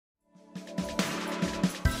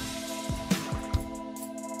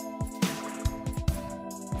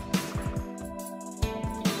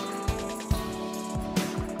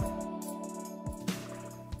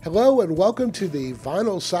Hello and welcome to the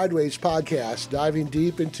Vinyl Sideways podcast, diving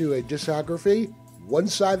deep into a discography, one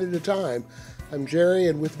side at a time. I'm Jerry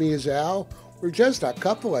and with me is Al. We're just a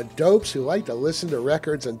couple of dopes who like to listen to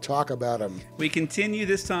records and talk about them. We continue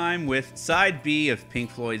this time with Side B of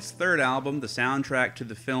Pink Floyd's third album, the soundtrack to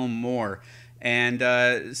the film More.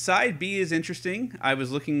 And Side B is interesting. I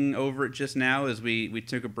was looking over it just now as we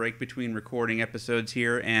took a break between recording episodes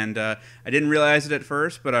here, and I didn't realize it at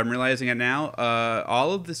first, but I'm realizing it now.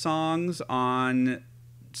 All of the songs on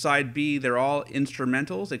Side B, they're all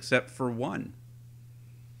instrumentals except for one.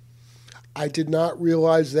 I did not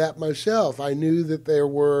realize that myself. I knew that there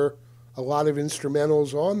were a lot of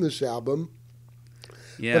instrumentals on this album,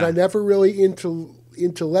 but I never really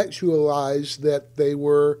intellectualized that they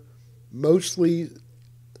were mostly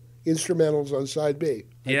instrumentals on Side B.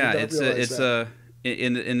 In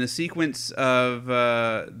the sequence of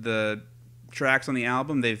the tracks on the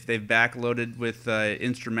album, they've backloaded with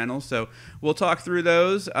instrumentals. So we'll talk through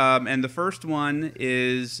those. And the first one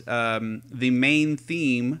is the main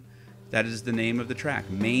theme. That is the name of the track,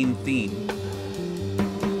 Main Theme.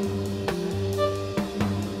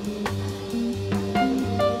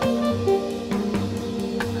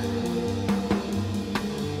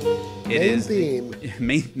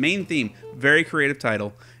 Main theme. Very creative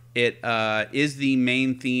title. It is the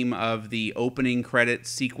main theme of the opening credits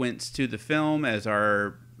sequence to the film, as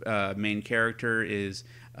our main character is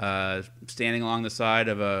standing along the side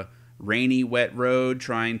of a rainy, wet road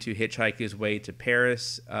trying to hitchhike his way to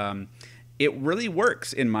Paris. It really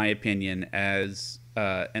works, in my opinion, as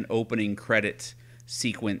an opening credit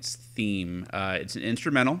sequence theme. It's an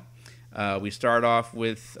instrumental. We start off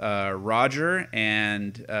with Roger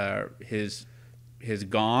and his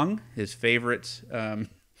gong, his favorite.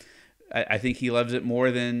 I think he loves it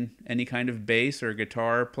more than any kind of bass or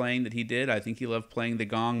guitar playing that he did. I think he loved playing the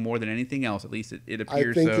gong more than anything else. At least it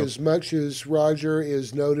appears so. I think as much as Roger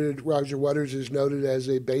Waters is noted as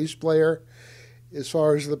a bass player, as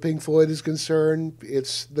far as the Pink Floyd is concerned, he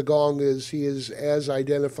is as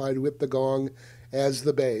identified with the gong as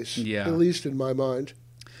the bass, at least in my mind.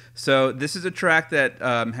 So this is a track that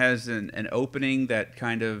has an opening that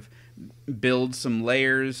kind of builds some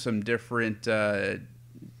layers, some different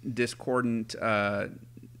discordant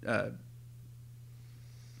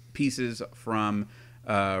pieces from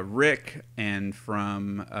Rick and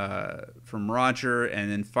from Roger,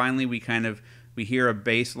 and then finally we hear a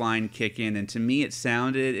bass line kick in, and to me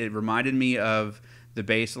it reminded me of the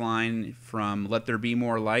bass line from Let There Be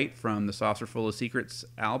More Light from the Saucer Full of Secrets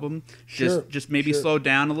album. Just maybe slowed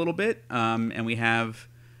down a little bit, and we have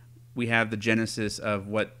the genesis of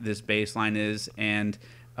what this bass line is, and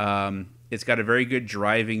it's got a very good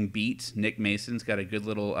driving beat. Nick Mason's got a good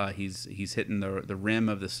little he's hitting the rim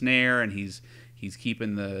of the snare, and he's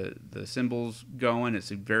keeping the cymbals going.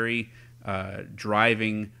 It's a very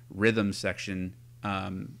driving rhythm section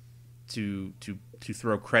to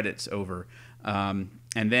throw credits over.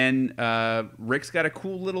 And then Rick's got a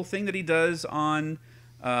cool little thing that he does on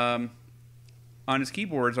his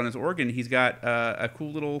keyboards, on his organ. He's got a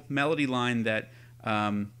cool little melody line that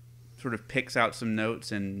sort of picks out some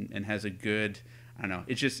notes and has a good, I don't know.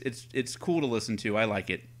 It's cool to listen to. I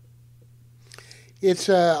like it.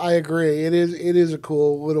 I agree. It is a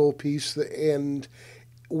cool little piece, and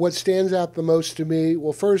what stands out the most to me,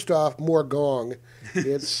 well, first off, more gong.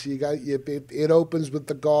 It opens with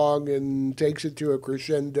the gong and takes it to a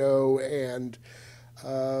crescendo, and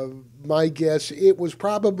my guess, it was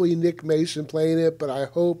probably Nick Mason playing it, but I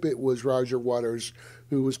hope it was Roger Waters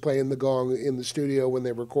who was playing the gong in the studio when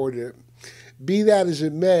they recorded it. Be that as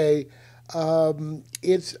it may, I'm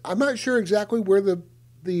not sure exactly where the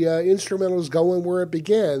instrumental is going, where it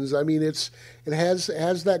begins. I mean, it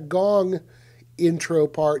has that gong intro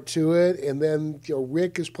part to it, and then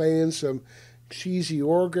Rick is playing some cheesy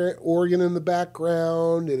organ in the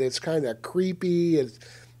background, and it's kind of creepy. It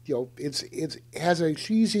has a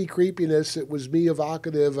cheesy creepiness that was me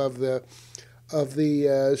evocative of the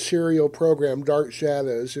serial program Dark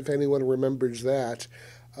Shadows, if anyone remembers that.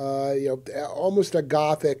 Almost a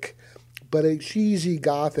gothic, but a cheesy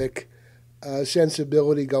gothic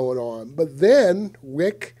sensibility going on. But then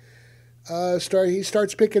Rick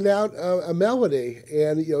starts picking out a melody,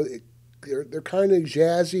 and they're kind of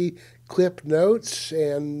jazzy clip notes,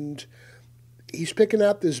 and he's picking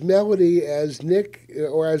out this melody as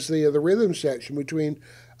the rhythm section between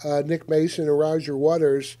Nick Mason and Roger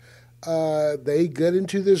Waters. They get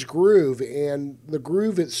into this groove, and the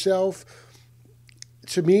groove itself,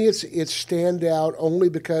 to me, it's standout only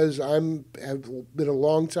because have been a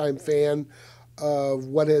longtime fan of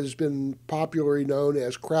what has been popularly known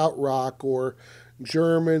as krautrock or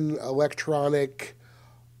German electronic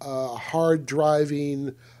hard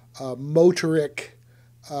driving, motoric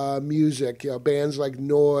music. Bands like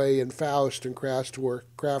Neu! And Faust and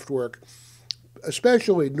Kraftwerk,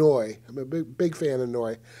 especially Neu! I'm a big fan of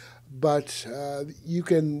Neu!, but you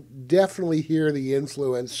can definitely hear the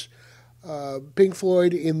influence. Pink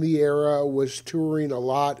Floyd in the era was touring a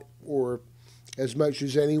lot, or as much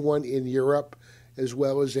as anyone in Europe, as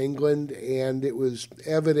well as England, and it was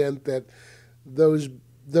evident that those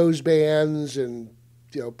bands and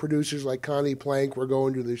producers like Connie Plank were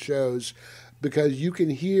going to the shows, because you can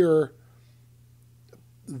hear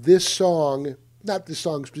this song, not the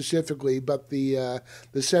song specifically, but the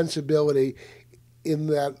sensibility in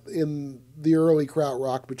the early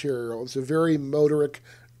krautrock material. It's a very motoric,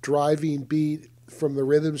 driving beat from the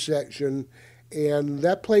rhythm section, and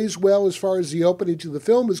that plays well as far as the opening to the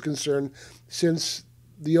film is concerned, since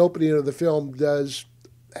the opening of the film does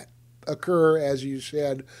occur, as you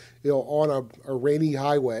said, on a rainy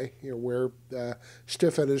highway, where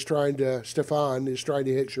Stefan is trying to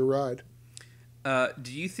hitch a ride.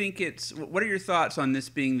 Do you think what are your thoughts on this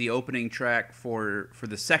being the opening track for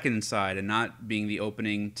the second side, and not being the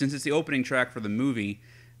opening, since it's the opening track for the movie,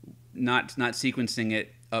 not sequencing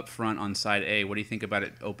it up front on side A? What do you think about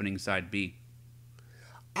it opening side B?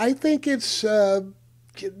 I think it's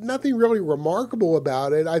nothing really remarkable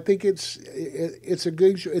about it. I think it's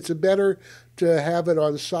better to have it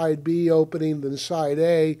on side B opening than side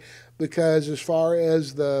A, because as far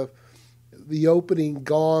as the opening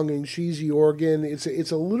gong and cheesy organ, it's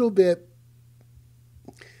a little bit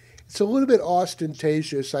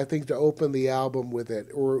ostentatious, I think, to open the album with it,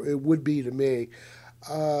 or it would be to me,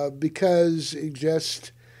 because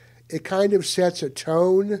it kind of sets a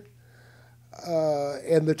tone.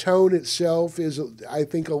 And the tone itself is, I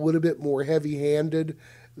think, a little bit more heavy-handed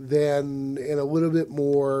and a little bit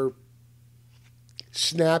more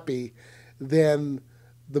snappy than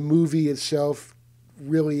the movie itself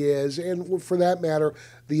really is. And for that matter,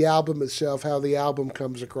 the album itself, how the album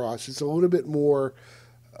comes across. It's a little bit more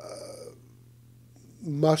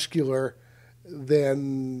muscular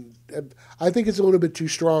than... I think it's a little bit too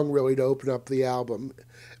strong, really, to open up the album.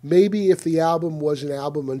 Maybe if the album was an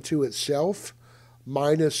album unto itself,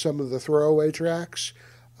 minus some of the throwaway tracks,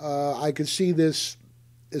 I could see this,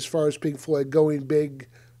 as far as Pink Floyd, going big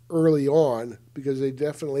early on, because they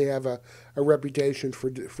definitely have a reputation for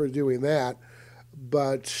doing that.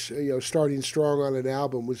 But starting strong on an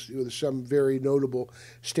album with some very notable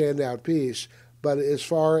standout piece. But as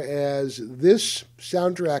far as this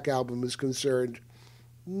soundtrack album is concerned,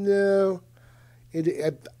 no,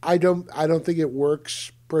 I don't think it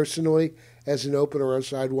works personally as an opener on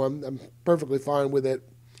side one. I'm perfectly fine with it.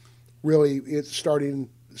 Really, it's starting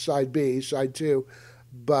side B, side two,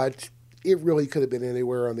 but it really could have been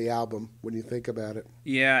anywhere on the album when you think about it.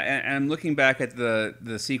 Yeah, and I'm looking back at the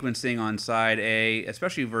sequencing on side A,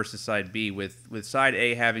 especially versus side B, with side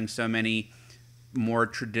A having so many more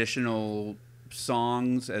traditional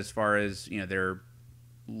songs as far as their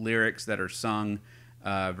lyrics that are sung,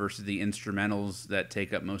 versus the instrumentals that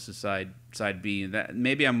take up most of side B. That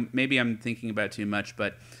maybe I'm thinking about it too much,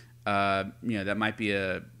 but that might be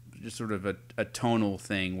just sort of a tonal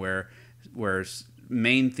thing where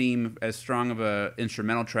main theme, as strong of a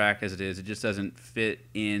instrumental track as it is, it just doesn't fit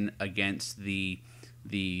in against the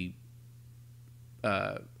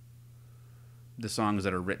songs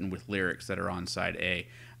that are written with lyrics that are on side A.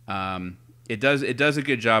 It does a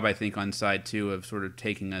good job, I think, on side two of sort of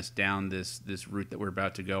taking us down this route that we're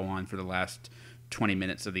about to go on for the last 20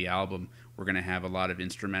 minutes of the album. We're going to have a lot of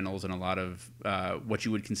instrumentals and a lot of what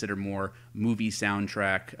you would consider more movie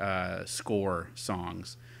soundtrack score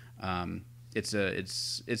songs. It's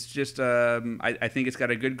just I think it's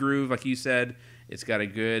got a good groove, like you said. It's got a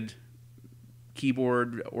good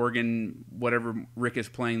keyboard, organ, whatever Rick is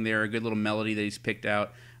playing there, a good little melody that he's picked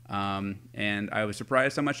out. And I was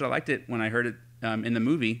surprised how much I liked it when I heard it in the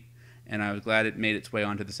movie, and I was glad it made its way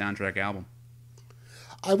onto the soundtrack album.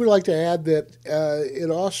 I would like to add that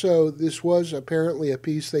this was apparently a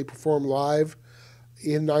piece they performed live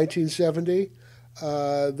in 1970.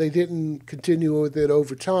 They didn't continue with it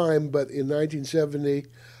over time, but in 1970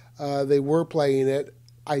 they were playing it.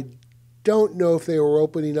 I don't know if they were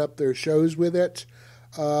opening up their shows with it,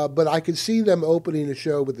 but I could see them opening a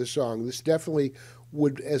show with the song. This definitely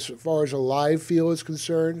would, as far as a live feel is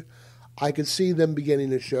concerned, I could see them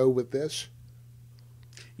beginning a show with this.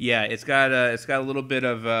 Yeah, it's got a little bit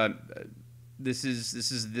of this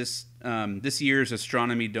year's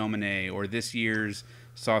Astronomy Domine, or this year's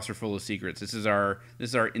Saucer Full of Secrets. This is our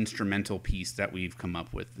instrumental piece that we've come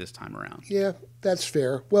up with this time around. Yeah, that's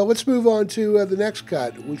fair. Well, let's move on to the next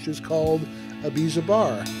cut, which is called Ibiza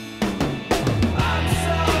Bar.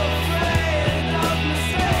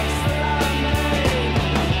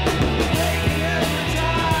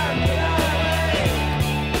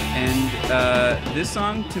 This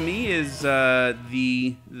song to me is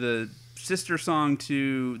the sister song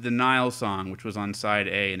to the Nile song, which was on side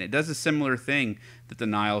A, and it does a similar thing that the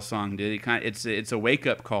Nile song did. It's a wake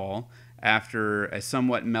up call after a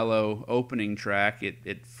somewhat mellow opening track.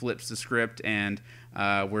 It flips the script, and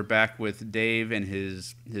we're back with Dave and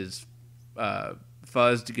his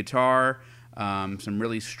fuzzed guitar, some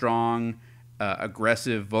really strong,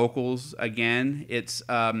 aggressive vocals. Again, it's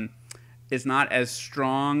not as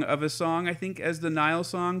strong of a song, I think, as the Nile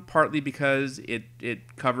song, partly because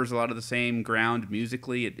it covers a lot of the same ground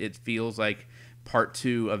musically. It feels like part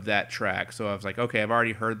two of that track. So I was like, okay, I've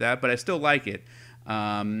already heard that, but I still like it.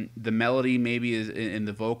 The melody maybe is in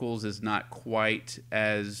the vocals is not quite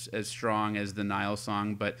as strong as the Nile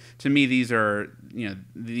song, but to me these are,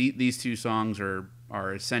 these two songs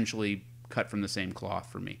are essentially cut from the same cloth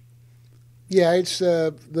for me. Yeah, it's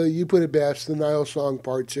you put it best, the Nile song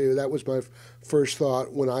part two. That was my first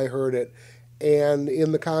thought when I heard it. And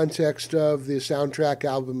in the context of the soundtrack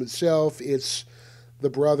album itself, it's the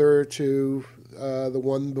brother to the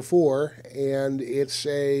one before, and it's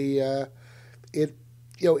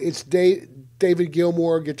it's David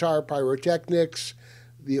Gilmour guitar pyrotechnics.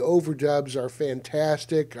 The overdubs are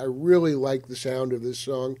fantastic. I really like the sound of this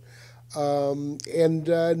song. And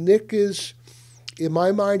Nick is, in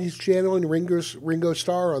my mind, he's channeling Ringo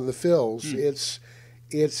Starr on the fills. It's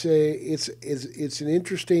an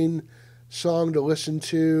interesting song to listen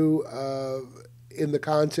to in the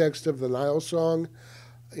context of the Nile song.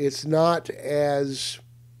 It's not as,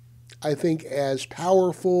 I think, as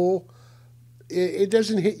powerful. It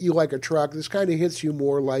doesn't hit you like a truck. This kind of hits you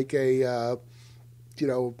more like a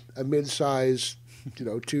mid-size,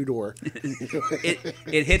 two-door.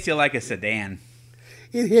 It hits you like a sedan.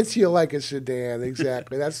 It hits you like a sedan,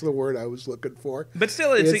 exactly. That's the word I was looking for. But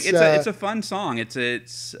still, it's a fun song.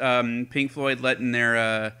 It's Pink Floyd letting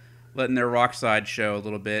their rock side show a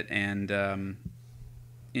little bit, and I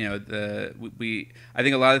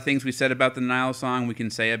think a lot of things we said about the Nile song we can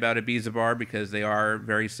say about Ibiza Bar because they are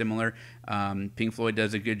very similar. Pink Floyd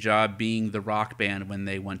does a good job being the rock band when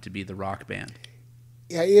they want to be the rock band.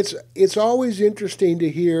 Yeah, it's always interesting to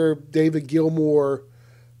hear David Gilmour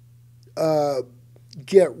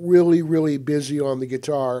get really, really busy on the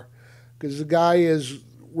guitar, because the guy is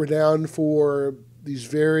renowned for these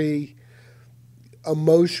very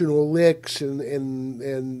emotional licks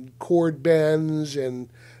and chord bends and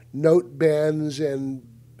note bends and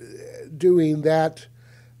doing that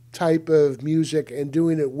type of music and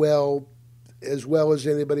doing it well as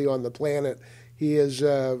anybody on the planet. He is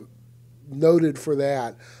noted for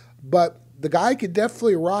that. But the guy could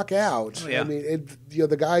definitely rock out. Oh, yeah. I mean,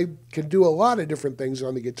 the guy can do a lot of different things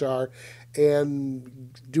on the guitar, and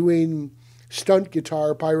doing stunt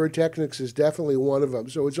guitar pyrotechnics is definitely one of them.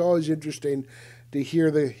 So it's always interesting to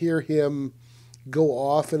hear him go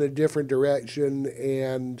off in a different direction,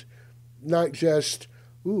 and not just,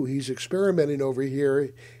 he's experimenting over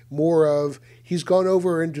here, more of he's gone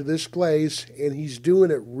over into this place and he's doing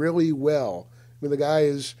it really well. I mean, the guy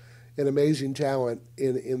is an amazing talent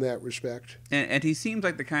in that respect. And he seems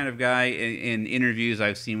like the kind of guy in interviews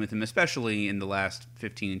I've seen with him, especially in the last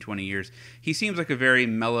 15 and 20 years, he seems like a very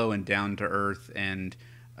mellow and down-to-earth and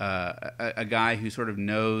a guy who sort of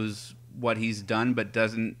knows what he's done but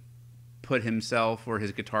doesn't put himself or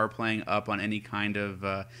his guitar playing up on any kind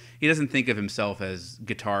of... he doesn't think of himself as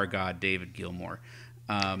guitar god David Gilmour.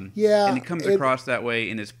 And it comes across that way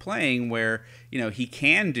in his playing where, he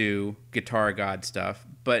can do guitar god stuff,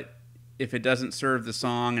 but if it doesn't serve the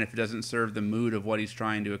song and if it doesn't serve the mood of what he's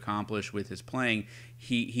trying to accomplish with his playing,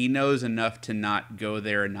 he knows enough to not go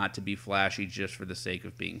there and not to be flashy just for the sake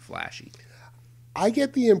of being flashy. I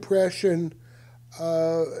get the impression,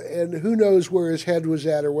 and who knows where his head was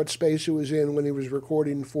at or what space it was in when he was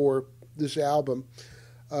recording for this album,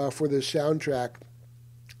 for this soundtrack,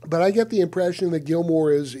 but I get the impression that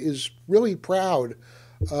Gilmour is really proud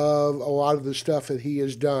of a lot of the stuff that he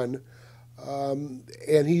has done.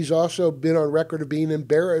 And he's also been on record of being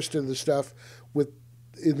embarrassed of the stuff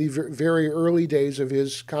in the very early days of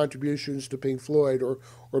his contributions to Pink Floyd or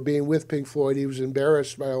being with Pink Floyd. He was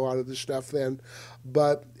embarrassed by a lot of the stuff then.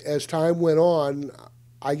 But as time went on,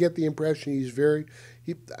 I get the impression he's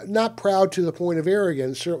not proud to the point of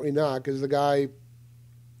arrogance, certainly not, because the guy,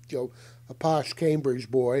 a posh Cambridge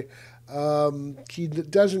boy,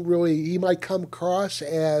 he might come across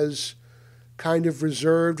as kind of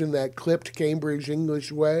reserved in that clipped Cambridge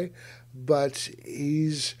English way, but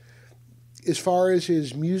he's, as far as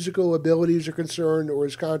his musical abilities are concerned or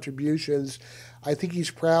his contributions, I think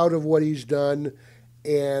he's proud of what he's done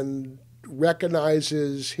and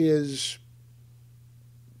recognizes his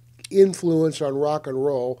influence on rock and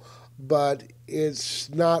roll, but it's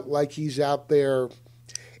not like he's out there.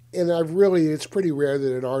 And it's pretty rare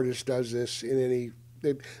that an artist does this in any.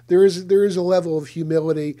 There is a level of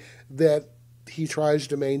humility that he tries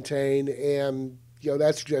to maintain, and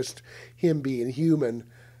that's just him being human.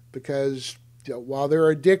 Because while there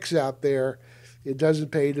are dicks out there, it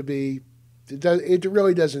doesn't pay to be. It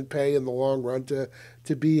really doesn't pay in the long run to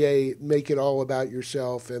make it all about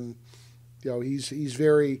yourself. And he's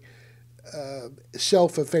very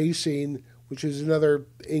self-effacing, which is another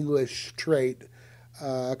English trait,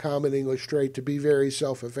 a common English trait, to be very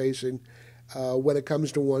self-effacing when it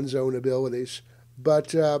comes to one's own abilities.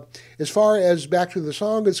 But as far as Back to the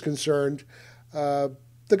Song is concerned, the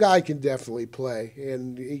guy can definitely play,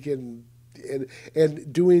 and he can.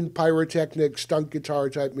 And doing pyrotechnic stunt guitar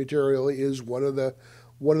type material is one of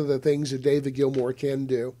the things that David Gilmour can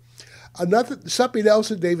do. Something else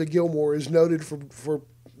that David Gilmour is noted for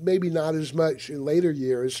maybe not as much in later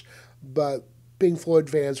years, but Pink Floyd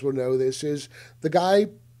fans will know this, is the guy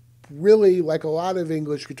really, like a lot of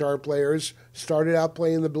English guitar players, started out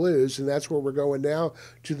playing the blues, and that's where we're going now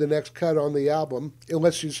to the next cut on the album,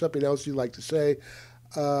 unless there's something else you'd like to say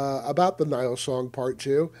about the Nile Song Part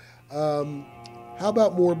 2. How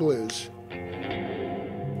about more blues?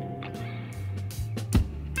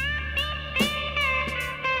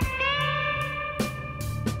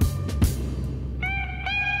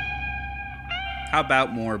 How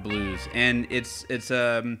about more blues? And it's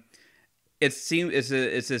a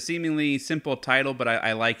seemingly simple title, but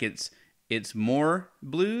I like it's more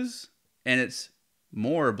blues and it's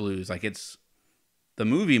more blues. Like it's the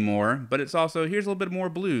movie More, but it's also here's a little bit more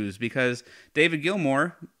blues, because David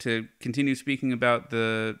Gilmour, to continue speaking about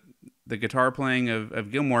the guitar playing of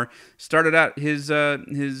Gilmour, started out his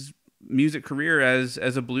music career as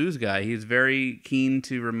a blues guy. He's very keen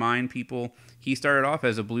to remind people he started off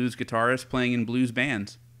as a blues guitarist playing in blues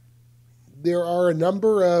bands. There are a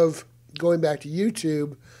number of, going back to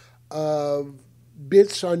YouTube,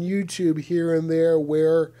 bits on YouTube here and there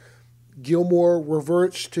where Gilmour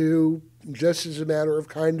reverts to, just as a matter of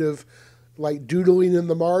kind of like doodling in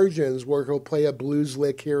the margins, where he'll play a blues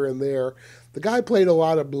lick here and there. The guy played a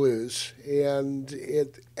lot of blues, and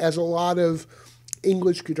as a lot of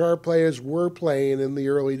English guitar players were playing in the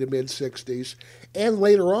early to mid '60s, and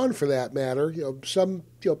later on, for that matter. Some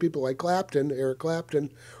people like Eric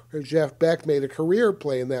Clapton, or Jeff Beck made a career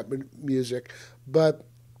playing that music, but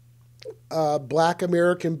Black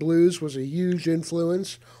American blues was a huge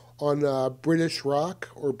influence on British rock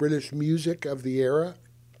or British music of the era.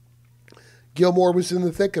 Gilmour was in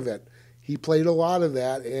the thick of it. He played a lot of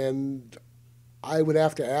that, and I would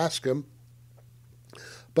have to ask him,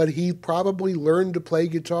 but he probably learned to play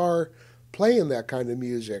guitar playing that kind of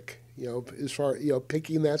music, as far,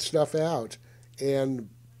 picking that stuff out and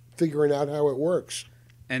figuring out how it works.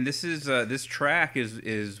 And this track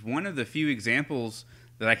is one of the few examples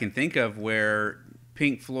that I can think of where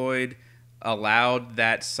Pink Floyd allowed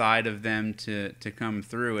that side of them to come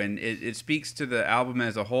through, and it speaks to the album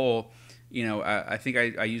as a whole. I think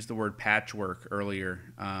I used the word patchwork earlier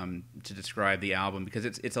to describe the album, because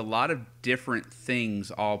it's a lot of different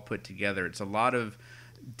things all put together. It's a lot of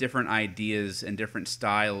different ideas and different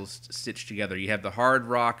styles stitched together. You have the hard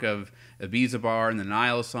rock of Ibiza Bar and the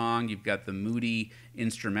Nile Song. You've got the moody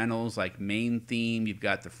instrumentals like Main Theme. You've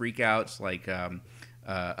got the freakouts like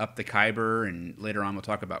Up the Khyber, and later on we'll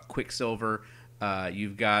talk about Quicksilver.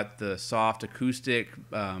 You've got the soft acoustic,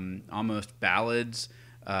 almost ballads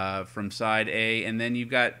from side A, and then you've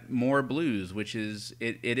got more blues, which is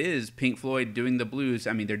it is Pink Floyd doing the blues.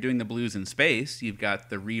 I mean, they're doing the blues in space. You've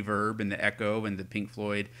got the reverb and the echo and the Pink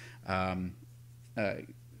Floyd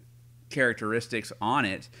characteristics on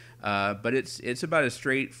it, but it's about as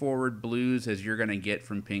straightforward blues as you're going to get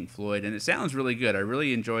from Pink Floyd, and it sounds really good. I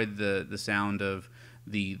really enjoyed the sound of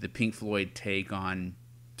the Pink Floyd take on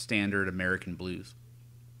standard American blues.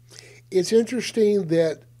 It's interesting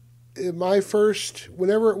that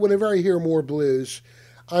whenever I hear more blues,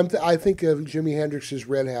 I think of Jimi Hendrix's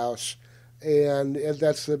Red House, and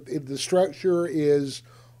that's the structure is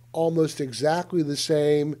almost exactly the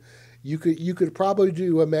same. You could probably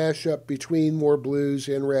do a mashup between More Blues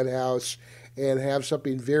and Red House and have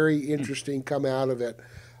something very interesting come out of it.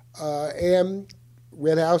 And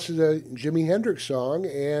Red House is a Jimi Hendrix song,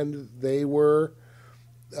 and they were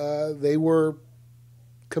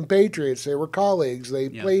compatriots. They were colleagues. They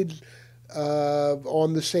played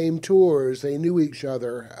on the same tours. They knew each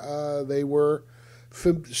other. They were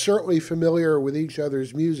certainly familiar with each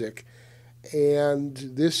other's music. And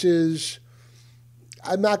this is,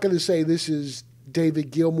 I'm not going to say this is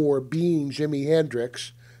David Gilmour being Jimi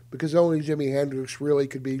Hendrix, because only Jimi Hendrix really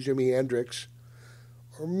could be Jimi Hendrix.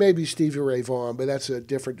 or maybe Stevie Ray Vaughan, but that's a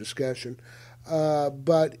different discussion.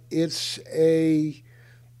 But it's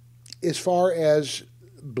as far as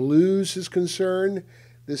blues is concerned,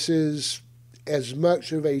 this is as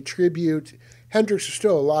much of a tribute. Hendrix is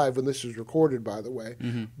still alive when this is recorded, by the way,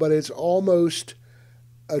 but it's almost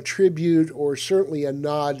a tribute or certainly a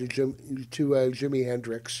nod to Jimi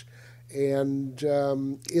Hendrix. And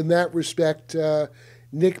in that respect,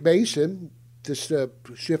 Nick Mason, just to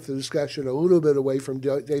shift the discussion a little bit away from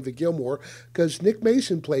David Gilmour, because Nick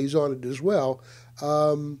Mason plays on it as well.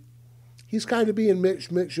 He's kind of being Mitch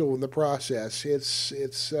Mitchell in the process. He's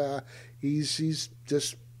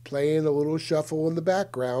just playing a little shuffle in the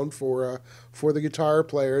background for the guitar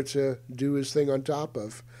player to do his thing on top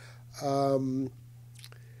of.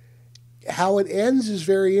 How it ends is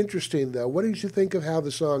very interesting, though. What did you think of how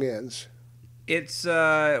the song ends? It's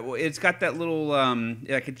got that little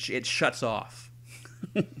like it shuts off.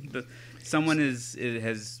 Someone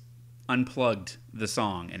has unplugged the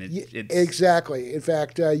song, and it's exactly. In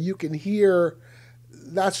fact, you can hear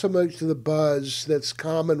not so much the buzz that's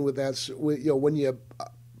common with that. When you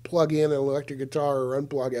plug in an electric guitar or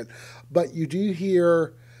unplug it, but you do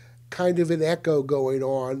hear kind of an echo going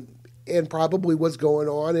on. And probably what's going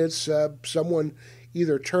on is someone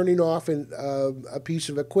either turning off a piece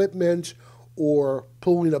of equipment or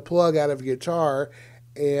pulling a plug out of a guitar,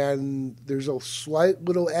 and there's a slight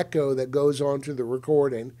little echo that goes on to the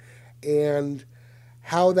recording. And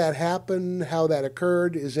how that happened, how that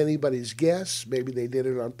occurred, is anybody's guess. Maybe they did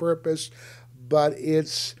it on purpose, but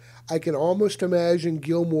I can almost imagine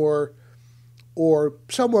Gilmour or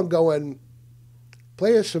someone going,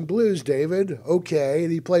 "Play us some blues, David." Okay,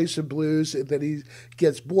 and he plays some blues, and then he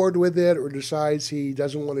gets bored with it or decides he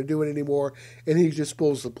doesn't want to do it anymore, and he just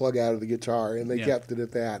pulls the plug out of the guitar, and they kept it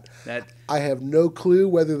at that. I have no clue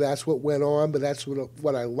whether that's what went on, but that's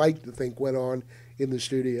what I like to think went on in the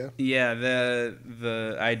studio. Yeah,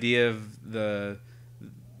 the idea of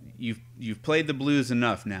you've played the blues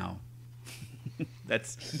enough now.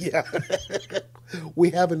 That's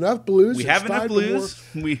We have enough blues. We have enough blues.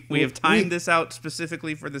 We have timed this out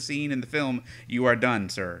specifically for the scene in the film. You are done,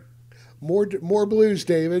 sir. More blues,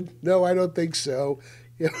 David. No, I don't think so.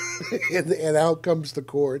 and out comes the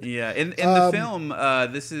chord. Yeah, in the film,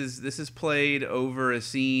 this is played over a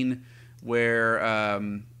scene where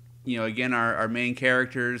again our main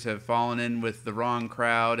characters have fallen in with the wrong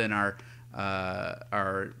crowd, and our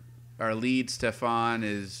lead Stefan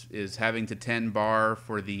is having to tend bar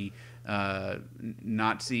for the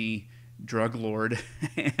Nazi drug lord,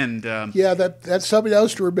 and that's something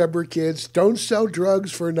else to remember, kids. Don't sell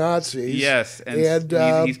drugs for Nazis. Yes, and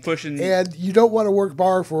he's pushing, and you don't want to work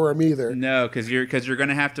bar for him either. No, because you're going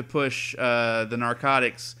to have to push the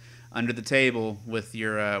narcotics under the table with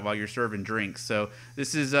your while you're serving drinks. So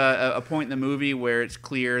this is a point in the movie where it's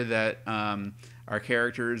clear that our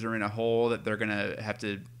characters are in a hole that they're going to have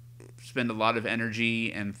to spend a lot of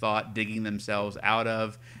energy and thought digging themselves out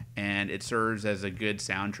of, and it serves as a good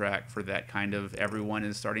soundtrack for that kind of everyone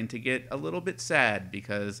is starting to get a little bit sad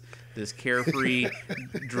because this carefree,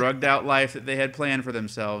 drugged out life that they had planned for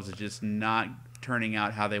themselves is just not turning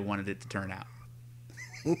out how they wanted it to turn out.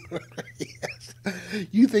 Yes.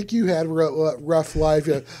 You think you had a rough life.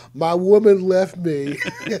 My woman left me.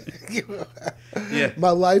 Yeah.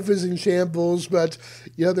 My life is in shambles, but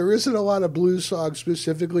there isn't a lot of blues songs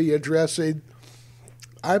specifically addressing,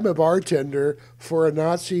 I'm a bartender for a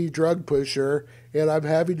Nazi drug pusher, and I'm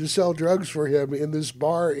having to sell drugs for him in this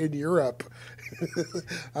bar in Europe.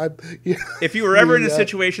 If you were ever in a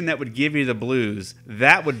situation that would give you the blues,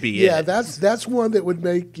 that would be it. Yeah, that's one that would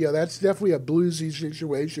make, that's definitely a bluesy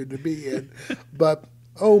situation to be in. But,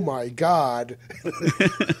 oh my God.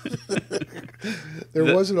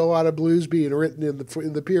 There wasn't a lot of blues being written in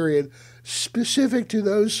the period specific to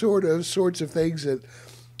those sorts of things that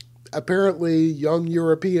apparently young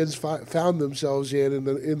Europeans found themselves in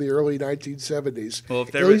the early 1970s, well,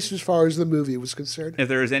 at least as far as the movie was concerned. If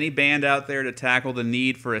there was any band out there to tackle the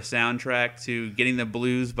need for a soundtrack to getting the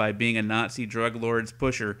blues by being a Nazi drug lord's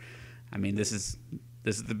pusher, I mean, this is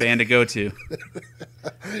the band to go to.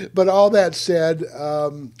 But all that said,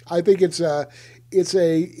 I think it's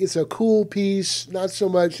a cool piece, not so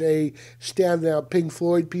much a standout Pink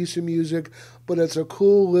Floyd piece of music, but it's a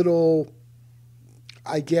cool little,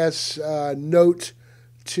 I guess, note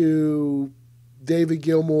to David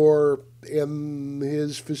Gilmour and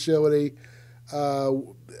his facility,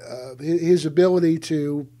 his ability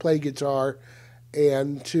to play guitar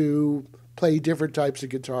and to play different types of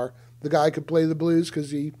guitar. The guy could play the blues because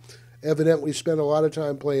he evidently spent a lot of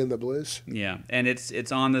time playing the blues. Yeah, and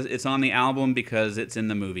it's on the album because it's in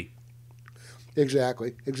the movie.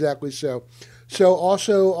 Exactly so. So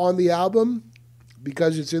also on the album,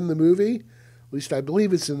 because it's in the movie, at least I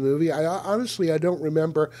believe it's in the movie. I don't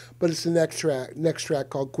remember, but it's the next track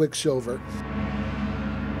called Quicksilver.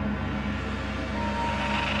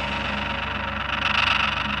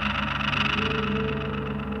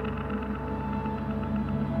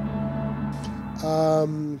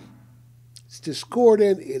 It's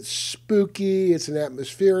discordant, it's spooky, it's an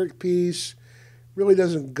atmospheric piece, really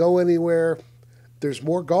doesn't go anywhere. There's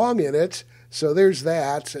more gong in it, so there's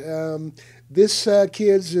that. This,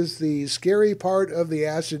 kids, is the scary part of the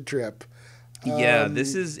acid trip. Yeah,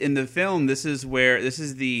 this is in the film. This is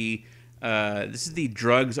the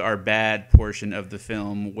drugs are bad portion of the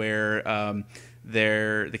film where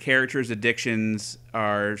the characters' addictions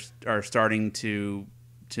are starting to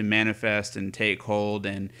manifest and take hold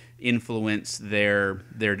and influence their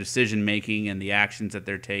decision making and the actions that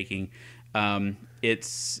they're taking.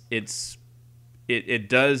 It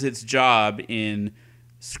does its job in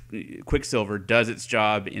Quicksilver does its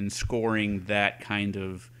job in scoring that kind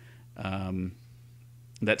of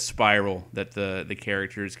that spiral that the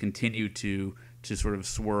characters continue to sort of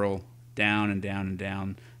swirl down and down and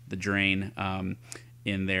down the drain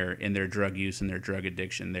in their drug use and their drug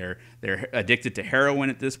addiction. They're addicted to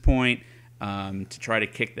heroin at this point. To try to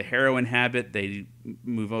kick the heroin habit, they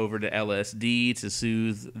move over to LSD to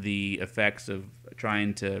soothe the effects of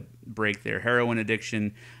trying to break their heroin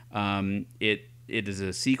addiction. It is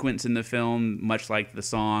a sequence in the film, much like the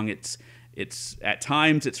song. It's at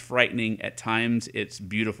times it's frightening, at times it's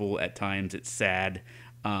beautiful, at times it's sad,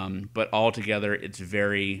 but altogether it's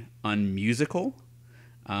very unmusical.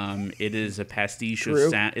 It is a pastiche of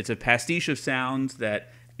sound. It's a pastiche of sounds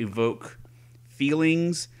that evoke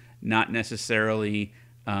feelings, not necessarily.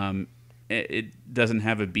 It doesn't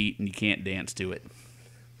have a beat, and you can't dance to it.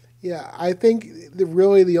 Yeah, I think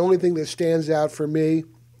really the only thing that stands out for me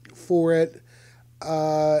for it,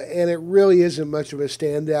 and it really isn't much of a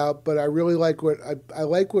standout, but I really like I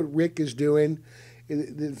like what Rick is doing.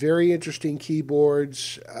 Very interesting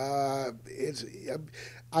keyboards.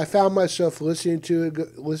 I found myself listening to it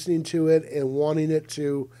and wanting it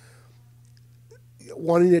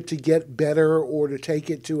to get better or to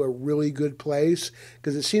take it to a really good place,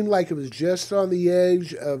 because it seemed like it was just on the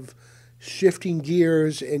edge of shifting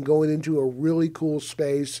gears and going into a really cool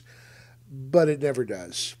space, but it never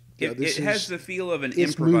does. It has the feel of an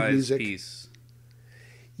improvised piece.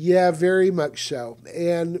 Yeah, very much so.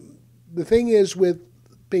 And the thing is with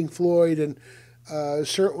Pink Floyd, and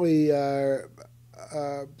certainly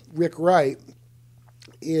Rick Wright,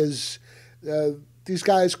 is these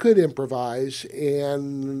guys could improvise,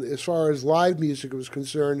 and as far as live music was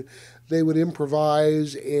concerned, they would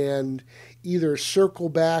improvise and either circle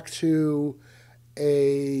back to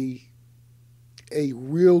a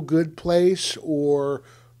real good place or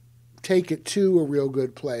take it to a real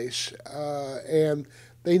good place, and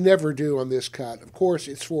they never do on this cut. Of course,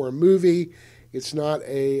 it's for a movie. It's not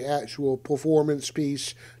a actual performance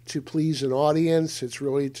piece to please an audience. It's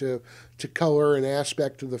really to color an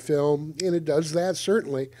aspect of the film, and it does that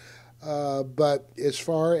certainly. But as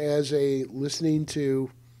far as listening to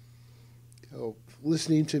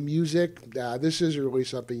music, this isn't really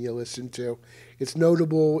something you listen to. It's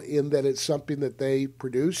notable in that it's something that they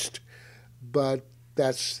produced, but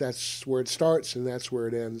that's where it starts and that's where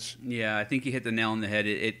it ends. Yeah, I think you hit the nail on the head.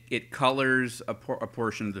 It colors a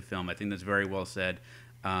portion of the film. I think that's very well said.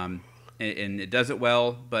 And it does it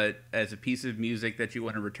well, but as a piece of music that you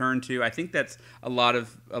want to return to, I think that's a lot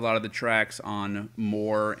of the tracks on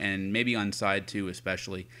More and maybe on side 2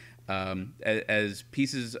 especially. As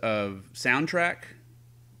pieces of soundtrack,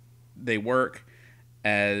 they work.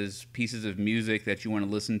 As pieces of music that you want to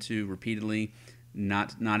listen to repeatedly,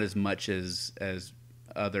 not as much as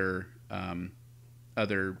other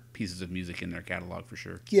pieces of music in their catalog for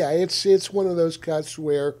sure. Yeah, it's one of those cuts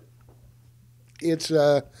where it's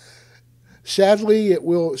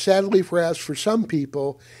sadly perhaps for some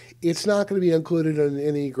people, it's not going to be included in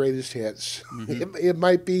any greatest hits. Mm-hmm. It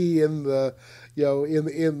might be in the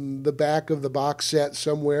in the back of the box set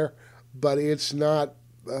somewhere, but it's not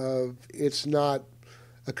a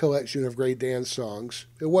collection of great dance songs.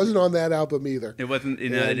 It wasn't on that album either. It wasn't.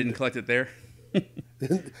 I didn't collect it there.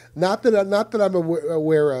 Not that I'm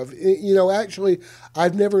aware of. Actually,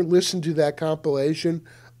 I've never listened to that compilation.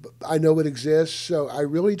 I know it exists, so I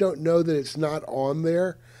really don't know that it's not on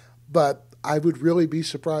there. But I would really be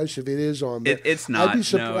surprised if it is on there. It's not. I'd be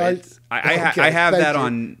surprised. No, I have that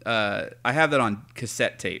on. I have that on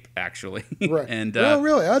cassette tape actually. Right. And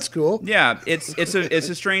really, that's cool. Yeah, it's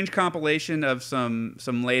a strange compilation of some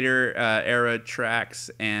later era tracks,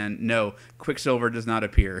 and no, Quicksilver does not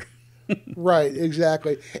appear. Right.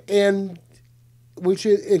 Exactly. And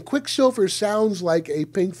and Quicksilver sounds like a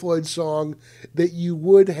Pink Floyd song that you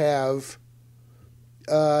would have.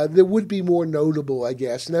 That would be more notable, I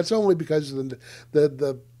guess, and that's only because of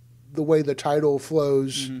the way the title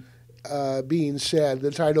flows. Being said, the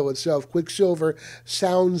title itself, Quicksilver,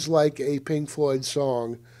 sounds like a Pink Floyd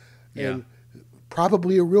song, and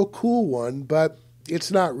probably a real cool one, but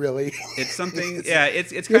it's not really. It's something.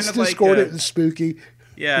 It's kind of like discordant and spooky.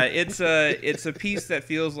 Yeah, it's a piece that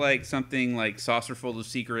feels like something like Saucer Full of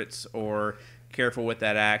Secrets or Careful with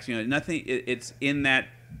That Axe. Nothing. It's in that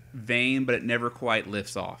vein, but it never quite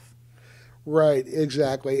lifts off. Right,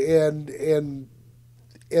 exactly, and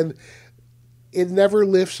it never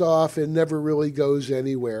lifts off and never really goes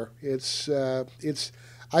anywhere.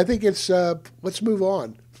 I think it's. Let's move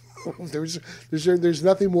on. There's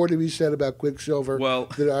nothing more to be said about Quicksilver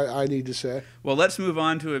that I need to say. Well, let's move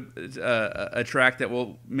on to a track that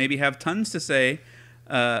we'll maybe have tons to say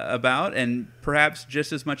about, and perhaps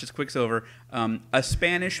just as much as Quicksilver, A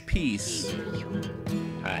Spanish Piece.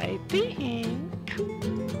 I think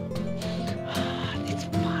this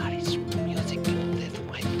Paris music is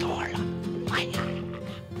my soul.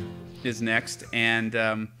 Is next, and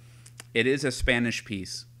it is a Spanish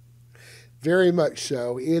piece. Very much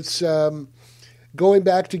so. It's going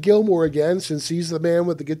back to Gilmour again, since he's the man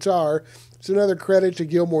with the guitar. It's another credit to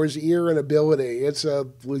Gilmour's ear and ability. It's a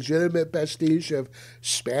legitimate pastiche of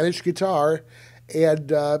Spanish guitar,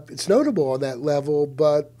 and it's notable on that level,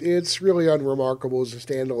 but it's really unremarkable as a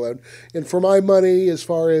standalone. And for my money, as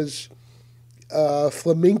far as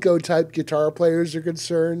flamenco-type guitar players are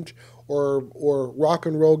concerned, or rock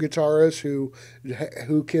and roll guitarists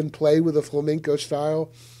who can play with a flamenco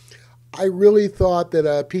style, I really thought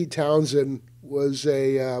that Pete Townsend was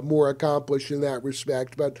more accomplished in that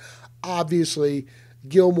respect, but obviously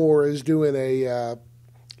Gilmour is doing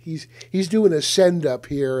he's doing a send up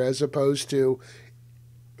here as opposed to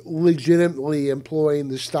legitimately employing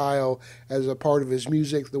the style as a part of his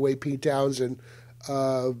music the way Pete Townsend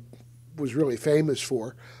was really famous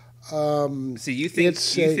for. See, you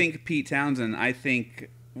think Pete Townsend? I think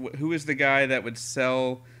who is the guy that would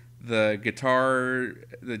sell the guitar,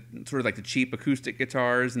 the sort of like the cheap acoustic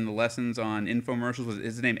guitars and the lessons on infomercials?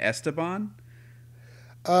 Is his name Esteban?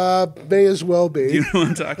 May as well be. Do you know what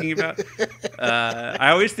I'm talking about?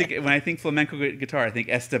 I always think, when I think flamenco guitar, I think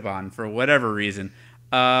Esteban for whatever reason.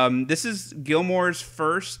 This is Gilmour's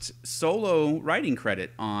first solo writing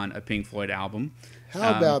credit on a Pink Floyd album.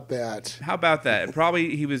 How about that? How about that?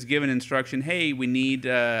 Probably he was given instruction, hey, we need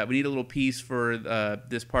a little piece for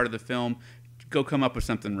this part of the film. Go come up with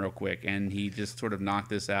something real quick. And he just sort of knocked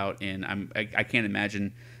this out, and I can't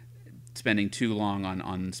imagine spending too long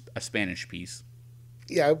on a Spanish piece.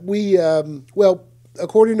 Yeah,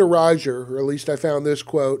 according to Roger, or at least I found this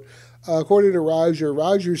quote, according to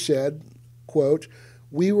Roger said, quote,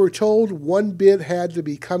 "We were told one bit had to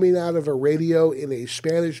be coming out of a radio in a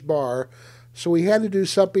Spanish bar, so we had to do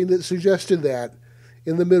something that suggested that.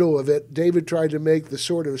 In the middle of it, David tried to make the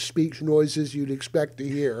sort of speech noises you'd expect to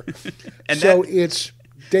hear." It's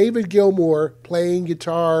David Gilmour playing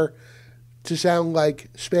guitar to sound like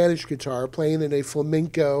Spanish guitar, playing in a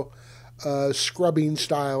flamenco scrubbing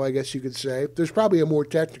style, I guess you could say. There's probably a more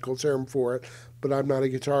technical term for it, but I'm not a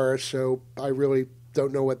guitarist, so I really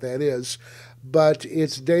don't know what that is. But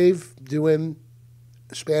it's Dave doing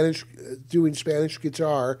Spanish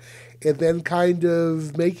guitar, and then kind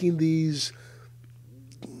of making these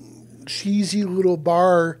cheesy little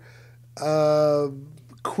bar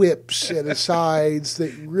quips and asides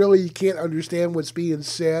that really you can't understand what's being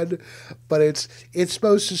said, but it's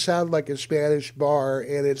supposed to sound like a Spanish bar,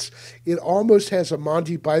 and it almost has a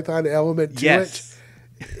Monty Python element to it.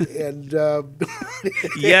 And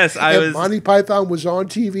yes, Monty Python was on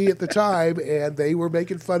TV at the time, and they were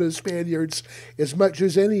making fun of Spaniards as much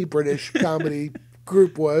as any British comedy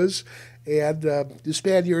group was, and the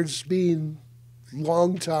Spaniards being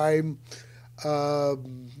long time,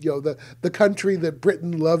 the country that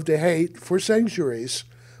Britain loved to hate for centuries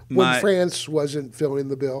when France wasn't filling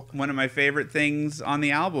the bill. One of my favorite things on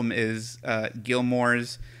the album is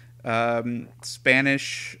Gilmour's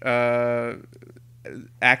Spanish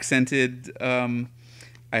accented,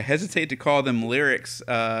 I hesitate to call them lyrics,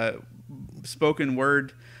 spoken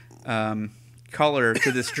word color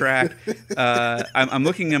to this track. I'm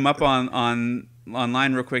looking them up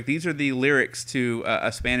online real quick. These are the lyrics to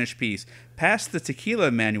a Spanish piece. "Pass the tequila,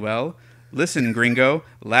 Manuel. Listen, gringo,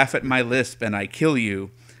 laugh at my lisp and I kill you.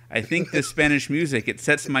 I think this Spanish music, it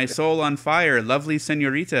sets my soul on fire. Lovely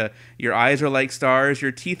señorita, your eyes are like stars,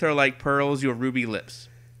 your teeth are like pearls, your ruby lips."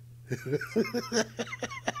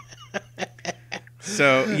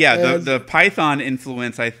 So yeah, And the Python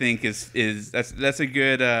influence I think is that's a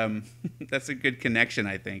good that's a good connection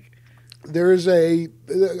I think. there's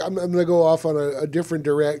I'm going to go off on a different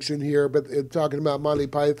direction here, but talking about Monty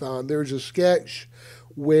Python, there's a sketch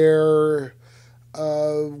where,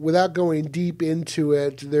 without going deep into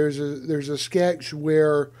it, there's a sketch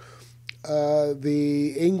where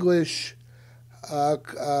the English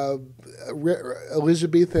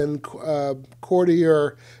Elizabethan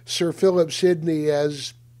courtier Sir Philip Sidney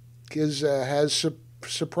has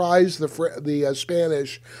surprised the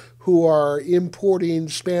Spanish, who are importing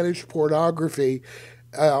Spanish pornography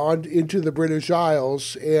into the British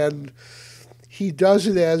Isles, and he does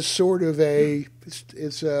it as sort of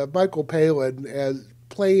it's Michael Palin as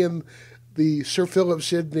playing the Sir Philip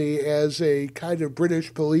Sidney as a kind of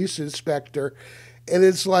British police inspector. And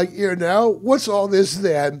it's like, what's all this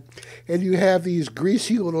then? And you have these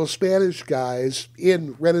greasy little Spanish guys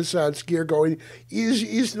in Renaissance gear going,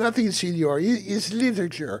 is nothing, senor, it's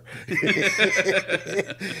literature.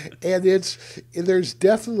 And there's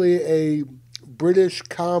definitely a British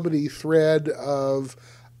comedy thread of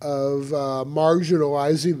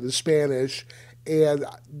marginalizing the Spanish. And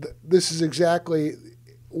this is exactly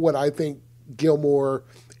what I think Gilmour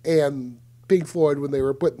and Pink Floyd, when they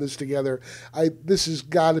were putting this together, this has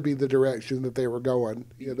got to be the direction that they were going.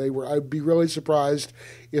 I'd be really surprised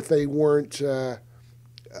if they weren't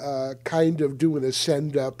kind of doing a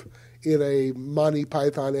send up in a Monty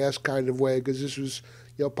Python-esque kind of way, because this was,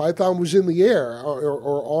 Python was in the air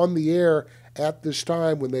or on the air at this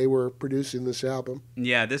time when they were producing this album.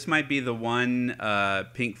 Yeah, this might be the one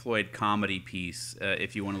Pink Floyd comedy piece,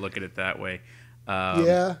 if you want to look at it that way.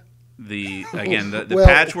 Yeah. The Well,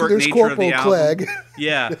 patchwork there's nature Corporal of the album. Clegg.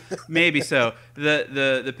 Yeah, maybe so.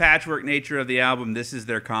 The patchwork nature of the album. This is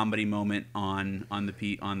their comedy moment on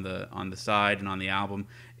the side and on the album.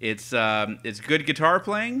 It's good guitar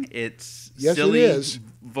playing. It's silly, it is.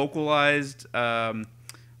 vocalized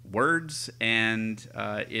words, and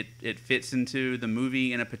it fits into the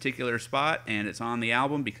movie in a particular spot, and it's on the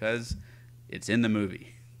album because it's in the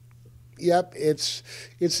movie. Yep, it's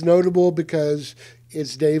notable because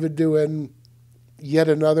it's David doing yet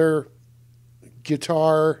another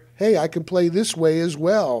guitar. Hey, I can play this way as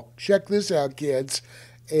well. Check this out, kids.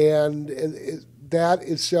 And that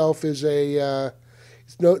itself is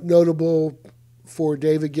it's notable for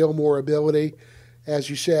David Gilmour ability. As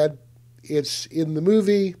you said, it's in the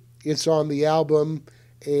movie, it's on the album,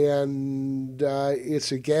 and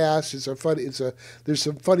it's a gas. There's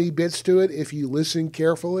some funny bits to it if you listen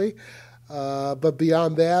carefully. But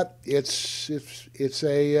beyond that, it's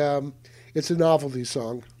a novelty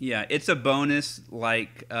song. Yeah, it's a bonus,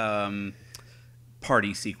 like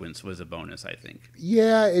Party Sequence was a bonus, I think.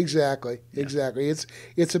 Yeah, exactly.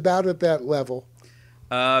 It's about at that level.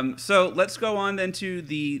 So let's go on then to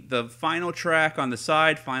the final track on the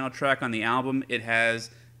side, final track on the album. It has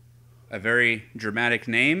a very dramatic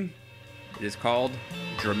name. It is called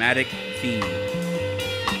Dramatic Theme.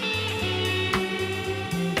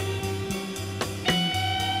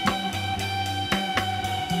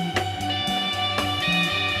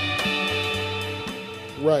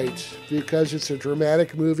 Right, because it's a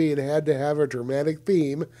dramatic movie, it had to have a dramatic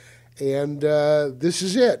theme, and this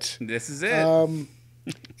is it. This is it.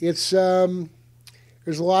 It's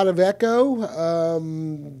there's a lot of echo.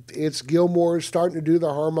 It's Gilmour starting to do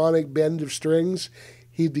the harmonic bend of strings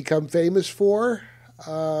he'd become famous for.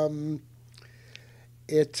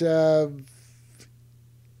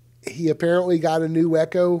 He apparently got a new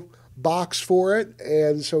echo box for it,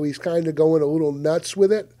 and so he's kind of going a little nuts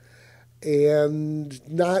with it. And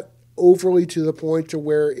not overly to the point to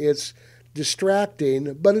where it's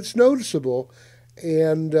distracting, but it's noticeable.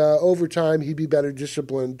 And over time, he'd be better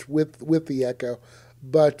disciplined with the echo.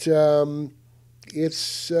 But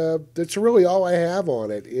it's really all I have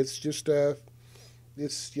on it. It's just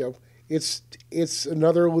it's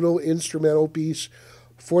another little instrumental piece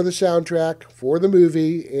for the soundtrack, for the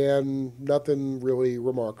movie, and nothing really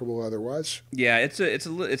remarkable otherwise. Yeah, it's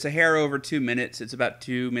a hair over 2 minutes. It's about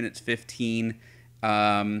 2 minutes 15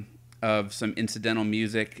 of some incidental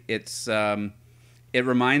music. It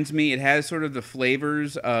reminds me. It has sort of the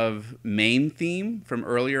flavors of main theme from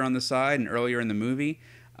earlier on the side and earlier in the movie.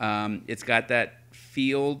 It's got that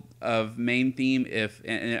feel of main theme.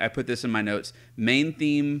 And I put this in my notes: main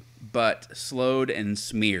theme, but slowed and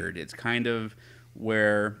smeared. It's kind of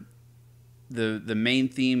where the main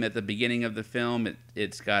theme at the beginning of the film,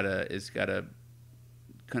 it's got a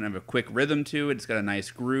kind of a quick rhythm to it. It's got a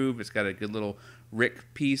nice groove. It's got a good little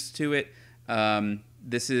Rick piece to it.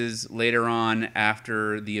 This is later on,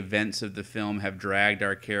 after the events of the film have dragged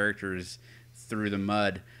our characters through the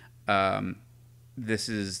mud. this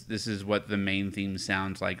is what the main theme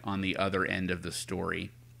sounds like on the other end of the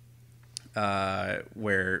story,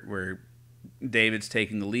 where David's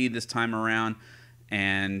taking the lead this time around,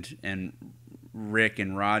 and Rick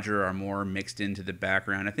and Roger are more mixed into the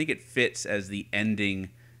background. I think it fits as the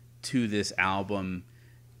ending to this album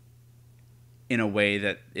in a way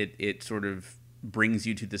that it sort of brings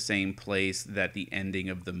you to the same place that the ending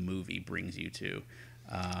of the movie brings you to.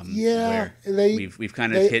 Where we've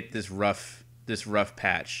kind of hit this rough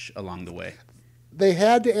patch along the way. They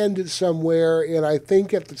had to end it somewhere, and I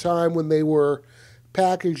think at the time when they were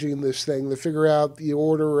packaging this thing to figure out the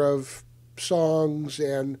order of songs,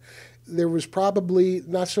 and there was probably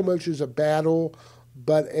not so much as a battle,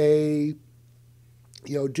 but do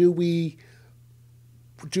we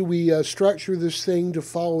structure this thing to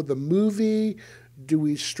follow the movie? Do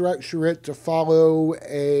we structure it to follow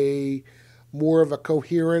a more of a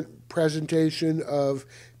coherent presentation of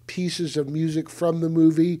pieces of music from the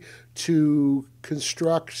movie to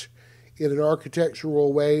construct in an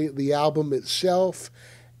architectural way the album itself?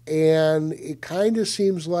 And it kind of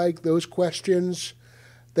seems like those questions,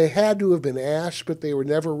 they had to have been asked, but they were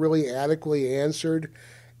never really adequately answered.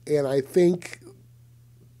 And I think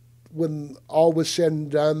when all was said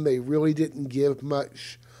and done, they really didn't give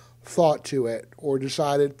much thought to it, or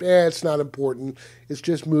decided, it's not important. It's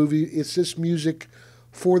just music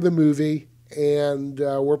for the movie, and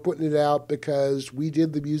we're putting it out because we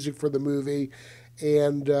did the music for the movie,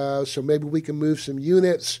 and so maybe we can move some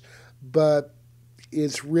units, but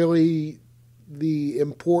it's really the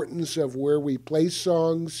importance of where we place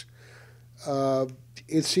songs.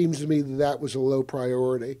 It seems to me that was a low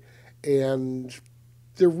priority, and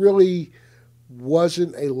there really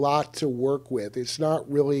wasn't a lot to work with. It's not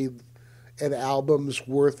really an album's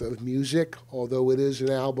worth of music, although it is an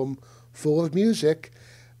album full of music.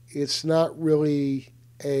 It's not really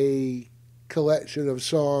a collection of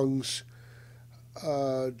songs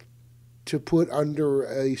to put under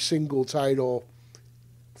a single title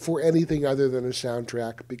for anything other than a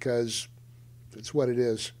soundtrack, because it's what it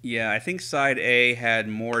is. Yeah, I think side A had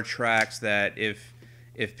more tracks that if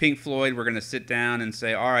Pink Floyd were going to sit down and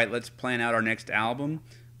say, all right, let's plan out our next album,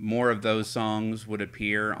 more of those songs would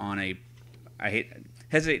appear on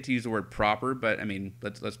hesitate to use the word proper, but I mean,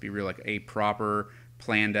 let's be real, like a proper,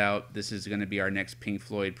 planned out, this is going to be our next Pink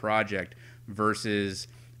Floyd project, versus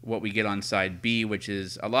what we get on side B, which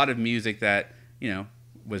is a lot of music that,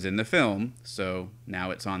 was in the film, so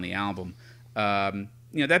now it's on the album.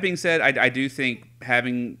 That being said, I do think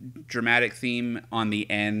having dramatic theme on the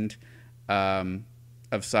end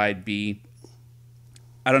of side B,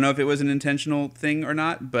 I don't know if it was an intentional thing or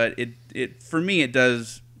not, but it for me it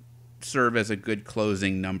does serve as a good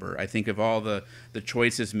closing number. I think of all the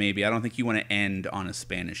choices, maybe I don't think you want to end on a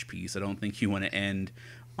Spanish piece. I don't think you want to end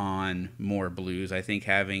on more blues. I think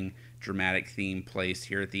having dramatic theme placed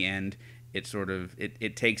here at the end, it sort of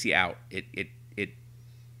it takes you out. It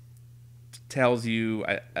tells you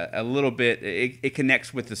a little bit. It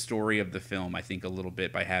connects with the story of the film, I think, a little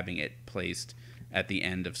bit by having it placed at the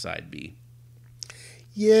end of side B.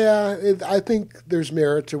 Yeah, I think there's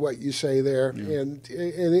merit to what you say there, and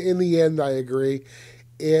in the end, I agree.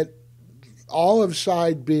 All of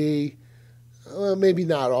side B, maybe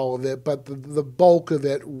not all of it, but the bulk of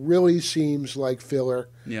it really seems like filler.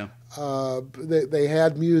 Yeah, they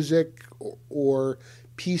had music or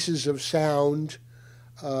pieces of sound,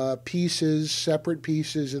 separate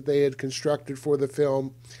pieces that they had constructed for the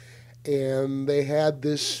film, and they had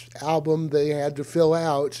this album they had to fill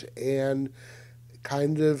out, and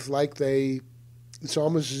kind of like it's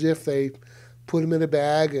almost as if they put them in a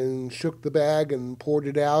bag and shook the bag and poured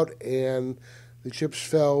it out, and the chips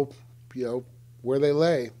fell, where they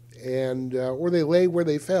lay, and or they lay where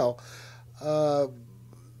they fell.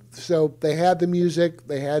 So they had the music,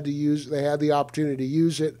 they had the opportunity to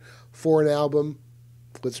use it for an album.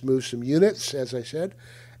 Let's move some units, as I said,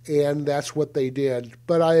 and that's what they did.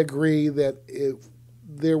 But I agree that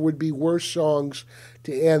there would be worse songs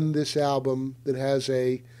to end this album that has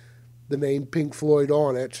the name Pink Floyd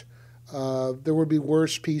on it. There would be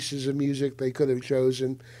worse pieces of music they could have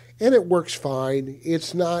chosen, and it works fine.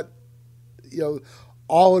 It's not,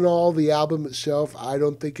 all in all, the album itself I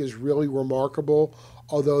don't think is really remarkable,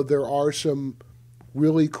 although there are some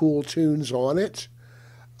really cool tunes on it,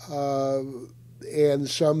 and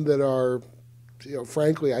some that are,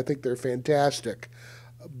 frankly, I think they're fantastic.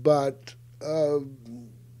 But and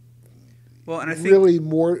I think really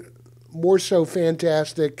more so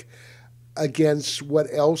fantastic against what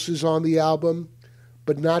else is on the album,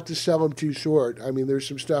 but not to sell them too short. I mean, there's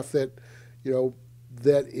some stuff that,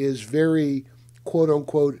 that is very quote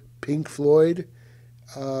unquote Pink Floyd,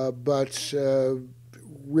 but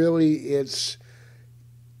really it's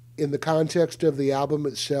in the context of the album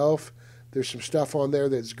itself. There's some stuff on there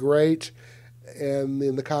that's great, and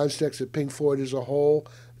in the context of Pink Floyd as a whole,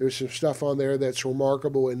 there's some stuff on there that's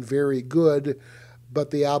remarkable and very good.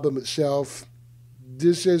 But the album itself,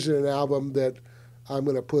 this isn't an album that I'm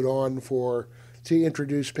going to put on to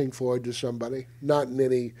introduce Pink Floyd to somebody. Not in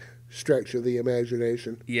any stretch of the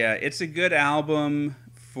imagination. Yeah, it's a good album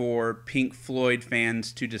for Pink Floyd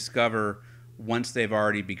fans to discover once they've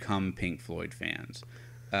already become Pink Floyd fans.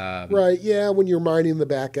 Right, yeah, when you're minding the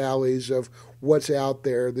back alleys of what's out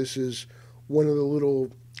there, this is one of the little...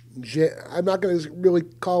 I'm not going to really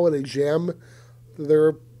call it a gem.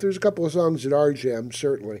 There's a couple of songs that are gems,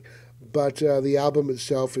 certainly. But the album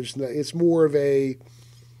itself it's more of a...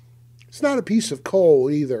 It's not a piece of coal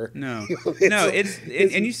either. No, it's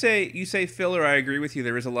and you say filler. I agree with you.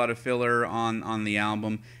 There is a lot of filler on the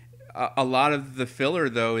album. A lot of the filler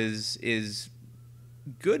though is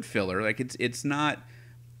good filler. Like it's not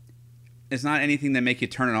anything that make you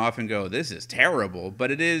turn it off and go, this is terrible.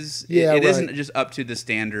 But it is. Yeah, it right. isn't just up to the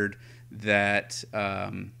standard that.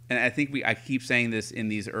 And I think I keep saying this in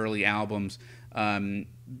these early albums.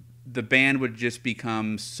 The band would just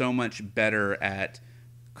become so much better at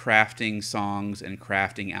crafting songs and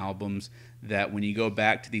crafting albums that when you go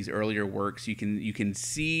back to these earlier works, you can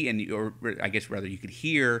see or I guess rather you could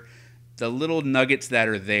hear the little nuggets that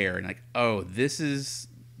are there, and like, oh, this is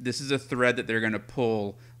a thread that they're going to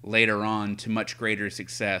pull later on to much greater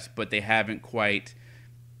success, but they haven't quite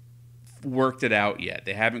worked it out yet.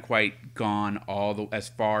 They haven't quite gone as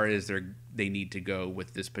far as they need to go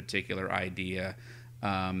with this particular idea.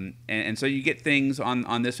 And so you get things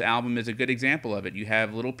on this album is a good example of it. You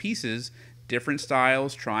have little pieces, different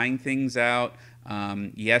styles, trying things out.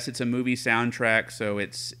 Yes, it's a movie soundtrack, so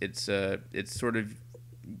it's sort of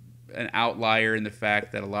an outlier in the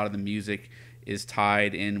fact that a lot of the music is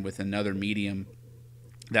tied in with another medium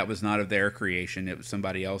that was not of their creation. It was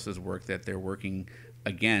somebody else's work that they're working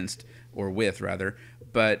against, or with rather.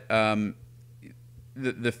 But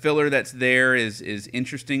the filler that's there is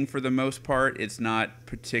interesting for the most part. It's not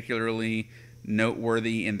particularly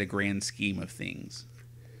noteworthy in the grand scheme of things.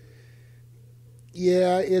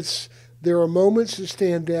 Yeah, there are moments that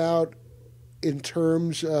stand out in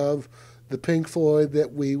terms of the Pink Floyd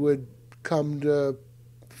that we would come to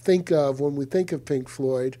think of when we think of Pink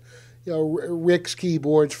Floyd. You know, Rick's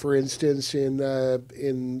keyboards, for instance,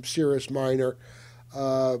 in Cirrus Minor,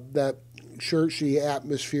 that churchy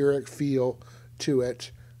atmospheric feel to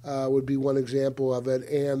it would be one example of it,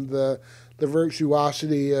 and the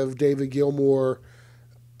virtuosity of David Gilmour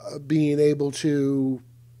being able to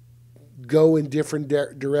go in different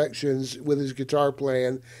directions with his guitar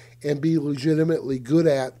playing and be legitimately good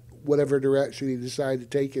at whatever direction he decided to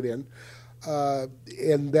take it in,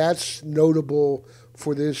 and that's notable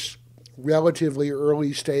for this relatively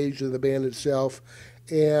early stage of the band itself,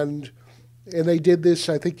 and they did this,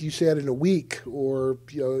 I think you said, in a week, or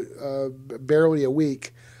barely a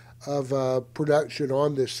week of production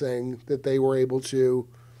on this thing that they were able to.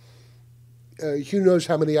 Who knows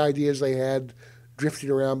how many ideas they had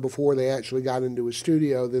drifting around before they actually got into a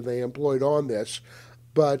studio that they employed on this,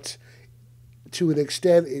 but to an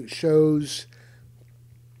extent, it shows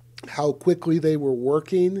how quickly they were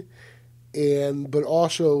working, but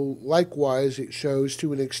also likewise, it shows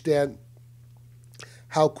to an extent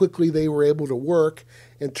how quickly they were able to work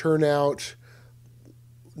and turn out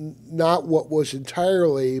not what was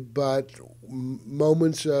entirely, but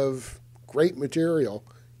moments of great material.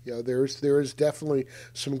 You know, there is definitely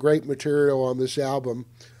some great material on this album.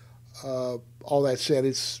 All that said,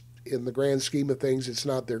 it's in the grand scheme of things, it's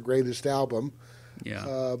not their greatest album.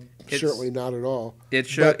 Yeah, certainly not at all.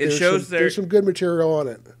 There's some good material on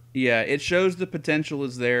it. Yeah, it shows the potential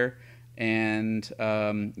is there, and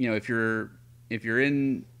if you're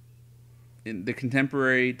in the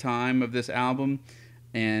contemporary time of this album,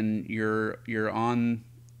 and you're on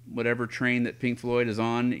whatever train that Pink Floyd is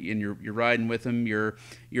on, and you're riding with them, you're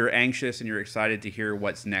anxious and you're excited to hear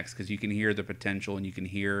what's next, because you can hear the potential and you can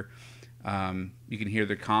hear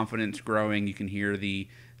the confidence growing. You can hear the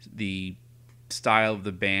style of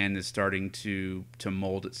the band is starting to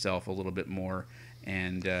mold itself a little bit more,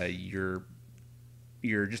 and you're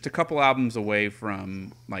just a couple albums away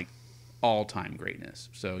from like all-time greatness.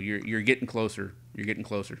 So you're getting closer. You're getting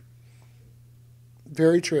closer.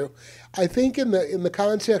 Very true. I think in the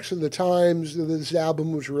context of the times that this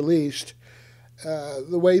album was released,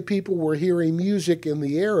 the way people were hearing music in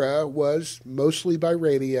the era was mostly by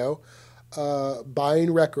radio,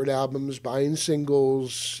 buying record albums, buying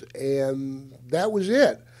singles, and that was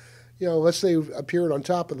it. You know, unless they appeared on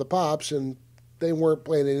Top of the Pops, and they weren't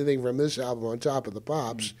playing anything from this album on Top of the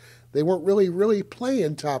Pops. They weren't really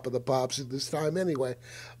playing Top of the Pops at this time anyway.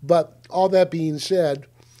 But all that being said,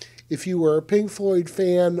 if you were a Pink Floyd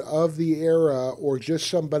fan of the era or just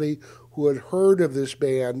somebody who had heard of this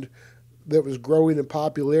band that was growing in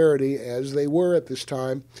popularity as they were at this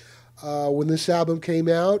time, when this album came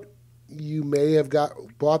out, you may have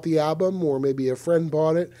bought the album, or maybe a friend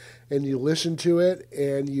bought it, and you listened to it,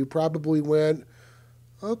 and you probably went,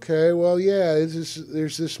 okay, well, yeah,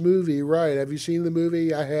 there's this movie, right? Have you seen the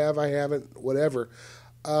movie? I have, I haven't, whatever.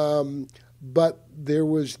 But there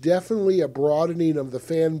was definitely a broadening of the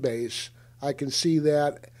fan base. I can see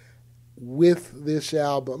that with this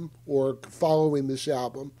album, or following this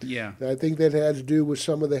album. Yeah. And I think that had to do with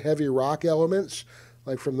some of the heavy rock elements,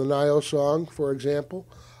 like from the Nile song, for example.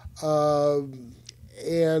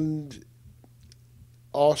 And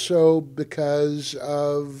also because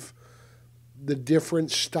of the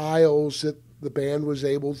different styles that the band was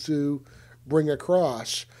able to bring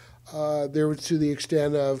across. There was to the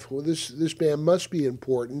extent of, well, this band must be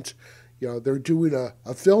important. You know, they're doing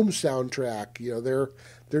a film soundtrack. You know,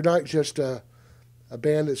 they're not just a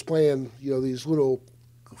band that's playing, you know, these little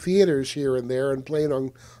theaters here and there and playing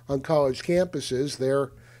on college campuses.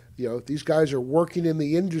 They're, you know, these guys are working in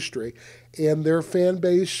the industry, and their fan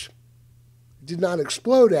base did not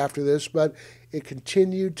explode after this, but it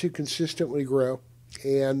continued to consistently grow,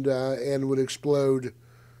 and would explode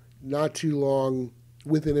not too long,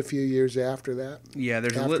 within a few years after that. Yeah,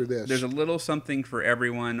 there's a little something for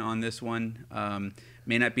everyone on this one.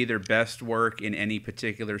 May not be their best work in any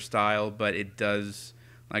particular style, but it does,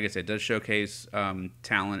 like I said, does showcase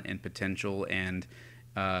talent and potential, and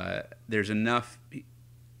there's enough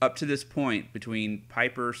up to this point between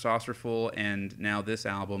Piper, Saucerful, and now this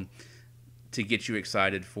album to get you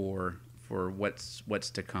excited for what's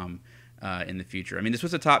to come in the future. I mean, this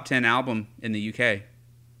was a top 10 album in the UK.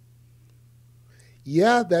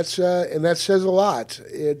 Yeah, that's and that says a lot.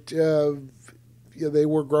 It you know, they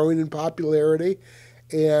were growing in popularity,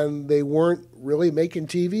 and they weren't really making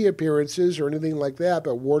TV appearances or anything like that,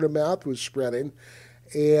 but word of mouth was spreading,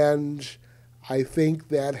 and I think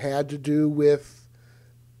that had to do with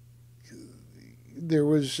there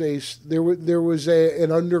was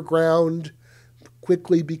an underground,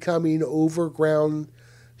 quickly becoming overground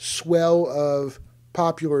swell of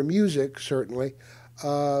popular music, certainly.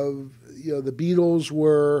 You know, the Beatles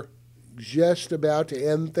were just about to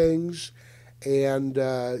end things, and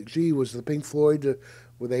was the Pink Floyd,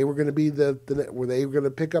 were they going to be were they going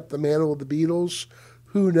to pick up the mantle of the Beatles?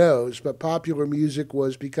 Who knows? But popular music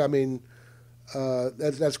was becoming,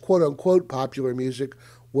 that's quote unquote popular music,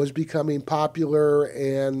 was becoming popular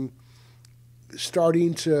and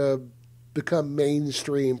starting to become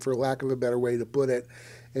mainstream, for lack of a better way to put it.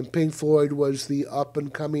 And Pink Floyd was the up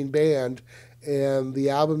and coming band. And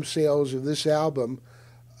the album sales of this album,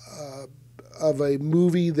 of a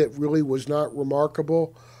movie that really was not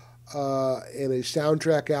remarkable, and a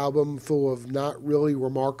soundtrack album full of not really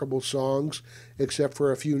remarkable songs, except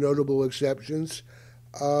for a few notable exceptions,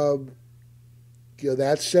 you know,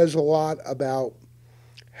 that says a lot about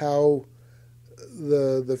how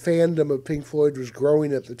the fandom of Pink Floyd was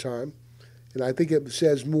growing at the time. And I think it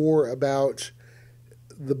says more about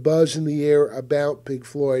the buzz in the air about Pink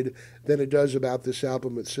Floyd than it does about this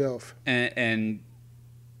album itself. And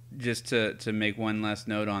just to make one last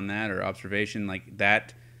note on that, or observation, like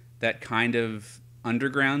that kind of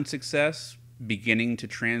underground success beginning to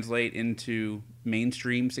translate into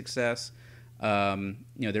mainstream success. You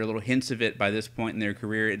know, there are little hints of it by this point in their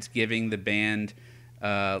career. It's giving the band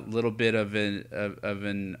a little bit of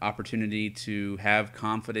an opportunity to have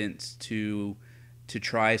confidence to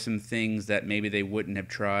try some things that maybe they wouldn't have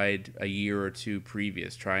tried a year or two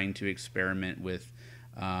previous, trying to experiment with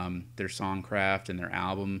their songcraft and their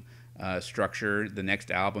album structure. The next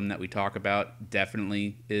album that we talk about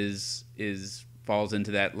definitely falls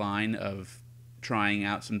into that line of trying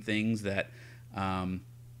out some things that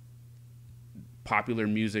popular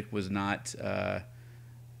music was not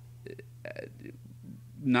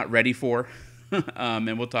ready for.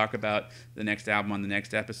 And we'll talk about the next album on the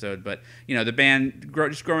next episode. But, you know, the band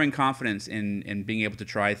just growing confidence in being able to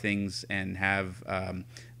try things and have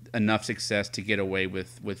enough success to get away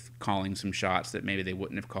with calling some shots that maybe they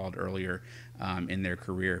wouldn't have called earlier in their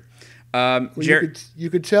career. Well, you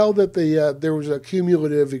could tell that there was a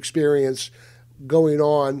cumulative experience going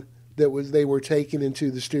on that they were taken into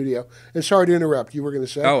the studio. And sorry to interrupt. You were going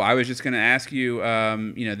to say? Oh, I was just going to ask you.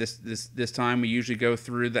 You know, this time we usually go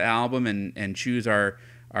through the album and choose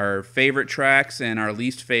our favorite tracks and our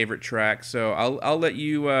least favorite tracks. So I'll let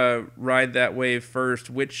you ride that wave first.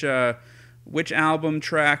 Which which album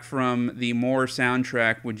track from the More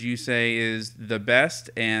soundtrack would you say is the best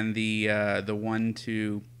and the one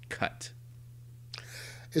to cut?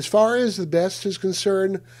 As far as the best is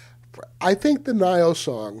concerned, I think the Nile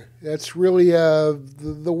song. That's really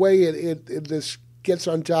the way it just gets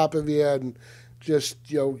on top of you and just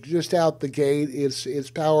out the gate.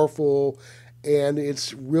 It's powerful, and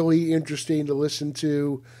it's really interesting to listen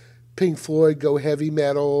to Pink Floyd go heavy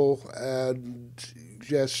metal, and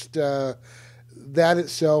just that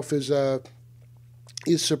itself is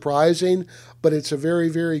surprising, but it's a very,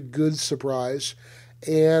 very good surprise.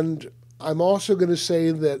 And I'm also going to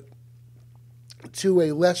say that to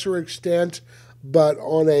a lesser extent, but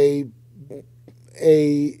on a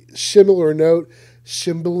similar note,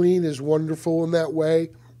 Cymbeline is wonderful in that way.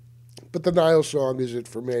 But the Nile song is it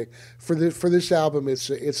for me. For this album, it's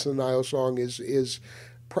the Nile song is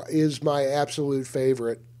my absolute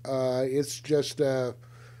favorite. It's just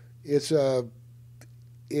it's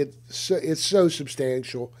so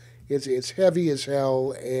substantial. It's heavy as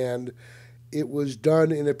hell, and it was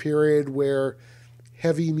done in a period where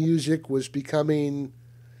heavy music was becoming,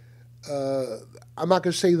 I'm not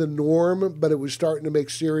going to say the norm, but it was starting to make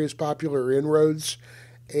serious popular inroads.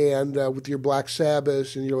 And with your Black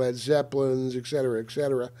Sabbaths and your Led Zeppelins, et cetera, et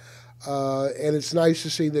cetera. And it's nice to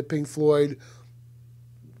see that Pink Floyd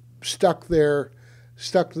stuck their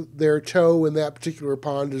toe in that particular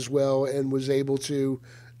pond as well, and was able to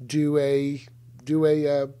do a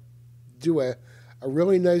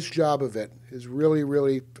really nice job of it. It's really,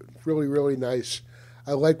 really, really, really nice.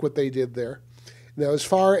 I like what they did there. Now, as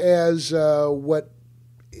far as what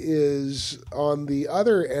is on the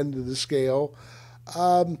other end of the scale,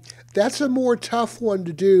 that's a more tough one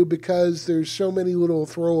to do because there's so many little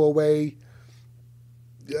throwaway,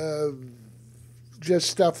 just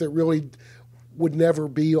stuff that really would never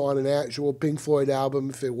be on an actual Pink Floyd album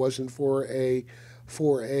if it wasn't for the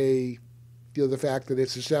fact that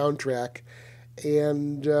it's a soundtrack.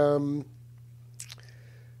 And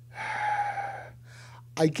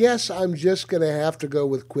I guess I'm just going to have to go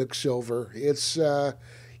with Quicksilver. It's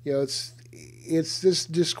this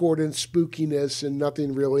discordant spookiness and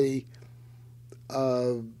nothing really.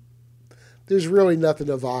 There's really nothing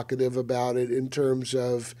evocative about it in terms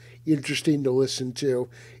of interesting to listen to.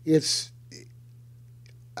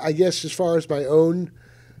 I guess, as far as my own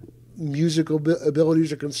musical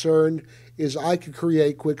abilities are concerned, is I could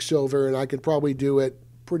create Quicksilver, and I could probably do it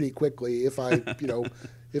pretty quickly if I,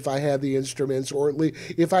 if I had the instruments, or at least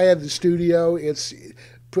if I had the studio. It's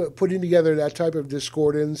putting together that type of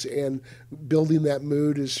discordance and building that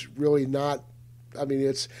mood is really not. I mean,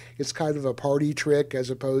 it's kind of a party trick as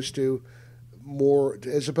opposed to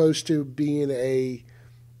being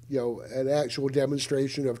an actual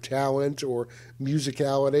demonstration of talent or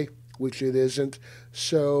musicality, which it isn't.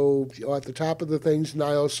 So at the top of the things,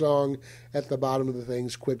 Nile song. At the bottom of the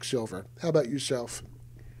things, Quicksilver. How about yourself?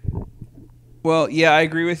 Well, yeah, I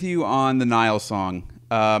agree with you on the Nile song.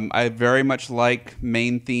 I very much like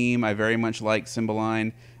Main Theme. I very much like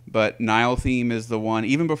Cymbeline. But Nile Theme is the one.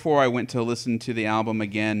 Even before I went to listen to the album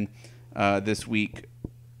again this week,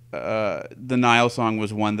 the Nile song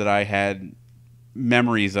was one that I had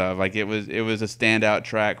memories of. Like it was a standout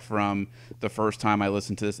track from the first time I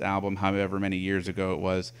listened to this album, however many years ago it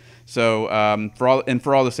was. So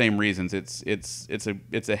for all the same reasons, it's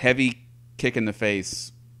a heavy kick in the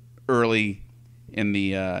face early in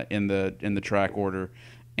the track order,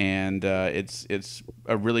 and it's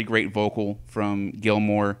a really great vocal from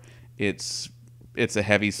Gilmour. It's a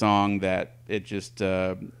heavy song that it just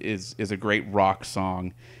is a great rock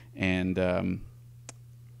song, and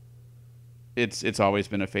it's always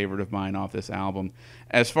been a favorite of mine off this album.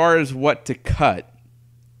 As far as what to cut,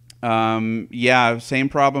 same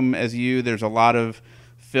problem as you. There's a lot of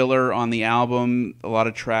filler on the album, a lot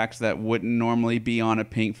of tracks that wouldn't normally be on a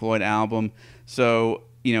Pink Floyd album. So,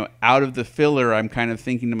 out of the filler, I'm kind of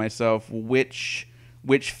thinking to myself, which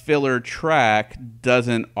filler track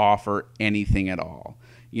doesn't offer anything at all?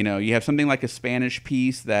 You have something like a Spanish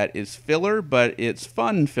piece that is filler, but it's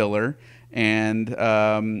fun filler. And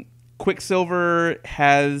Quicksilver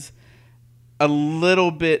has a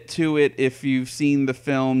little bit to it if you've seen the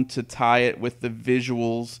film, to tie it with the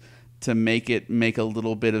visuals to make it make a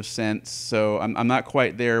little bit of sense. So I'm not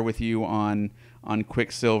quite there with you on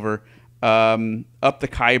Quicksilver. Up the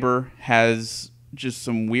Khyber has just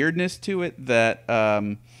some weirdness to it that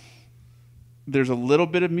there's a little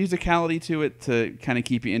bit of musicality to it to kind of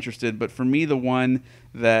keep you interested. But for me, the one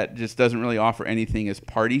that just doesn't really offer anything is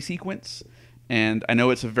Party Sequence. And I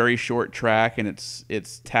know it's a very short track, and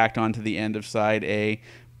it's tacked onto the end of side A,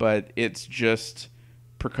 but it's just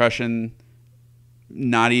percussion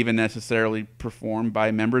not even necessarily performed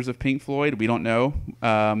by members of Pink Floyd. We don't know.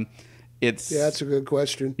 It's that's a good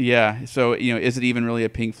question. Yeah, so is it even really a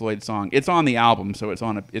Pink Floyd song? It's on the album, so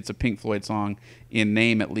it's a Pink Floyd song in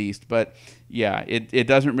name at least. But yeah, it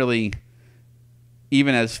doesn't really,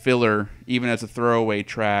 even as filler, even as a throwaway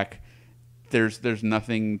track, there's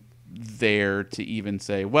nothing there to even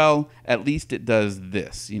say, well, at least it does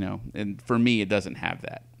this, and for me it doesn't have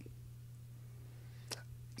that.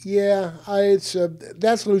 Yeah,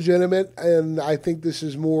 that's legitimate, and I think this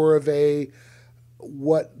is more of a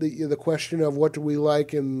the question of what do we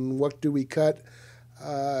like and what do we cut.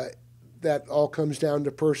 That all comes down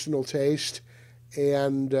to personal taste,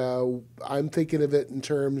 and I'm thinking of it in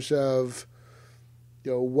terms of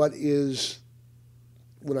what is,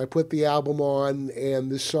 when I put the album on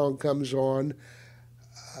and this song comes on,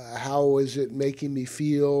 how is it making me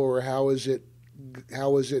feel, or how is it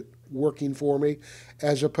working for me,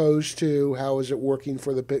 as opposed to how is it working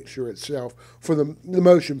for the picture itself, for the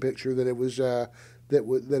motion picture that it was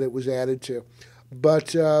that it was added to.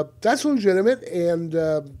 But that's legitimate, and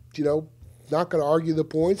not going to argue the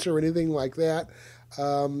points or anything like that.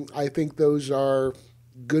 I think those are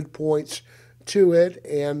good points to it,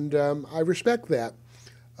 and I respect that.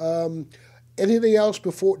 Anything else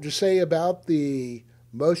to say about the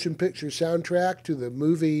motion picture soundtrack to the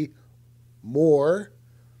movie More?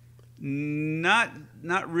 Not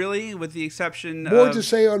really, with the exception more of... to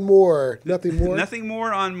say on More. Nothing more? Nothing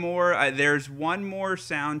more on More. There's one more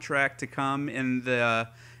soundtrack to come in the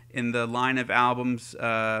line of albums.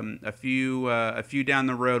 A few down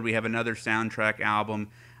the road, we have another soundtrack album.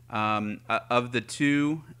 Of the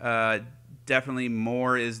two, definitely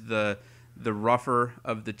More is the rougher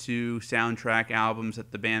of the two soundtrack albums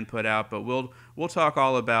that the band put out. But we'll talk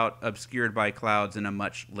all about Obscured by Clouds in a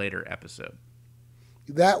much later episode.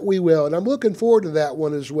 That we will, and I'm looking forward to that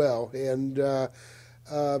one as well. And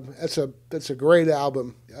that's a great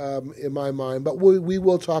album in my mind. But we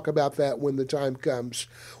will talk about that when the time comes.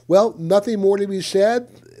 Well, nothing more to be said.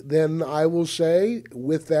 Then I will say,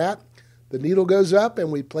 with that, the needle goes up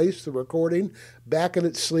and we place the recording back in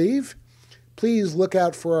its sleeve. Please look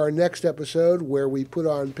out for our next episode where we put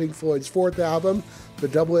on Pink Floyd's fourth album, the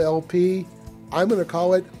double LP. I'm going to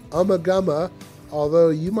call it Ummagumma, although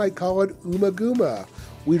you might call it Ummagumma.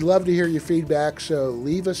 We'd love to hear your feedback, so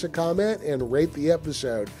leave us a comment and rate the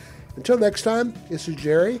episode. Until next time, this is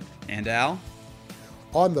Jerry. And Al.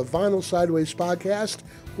 On the Vinyl Sideways podcast.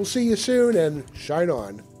 We'll see you soon, and shine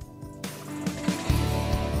on.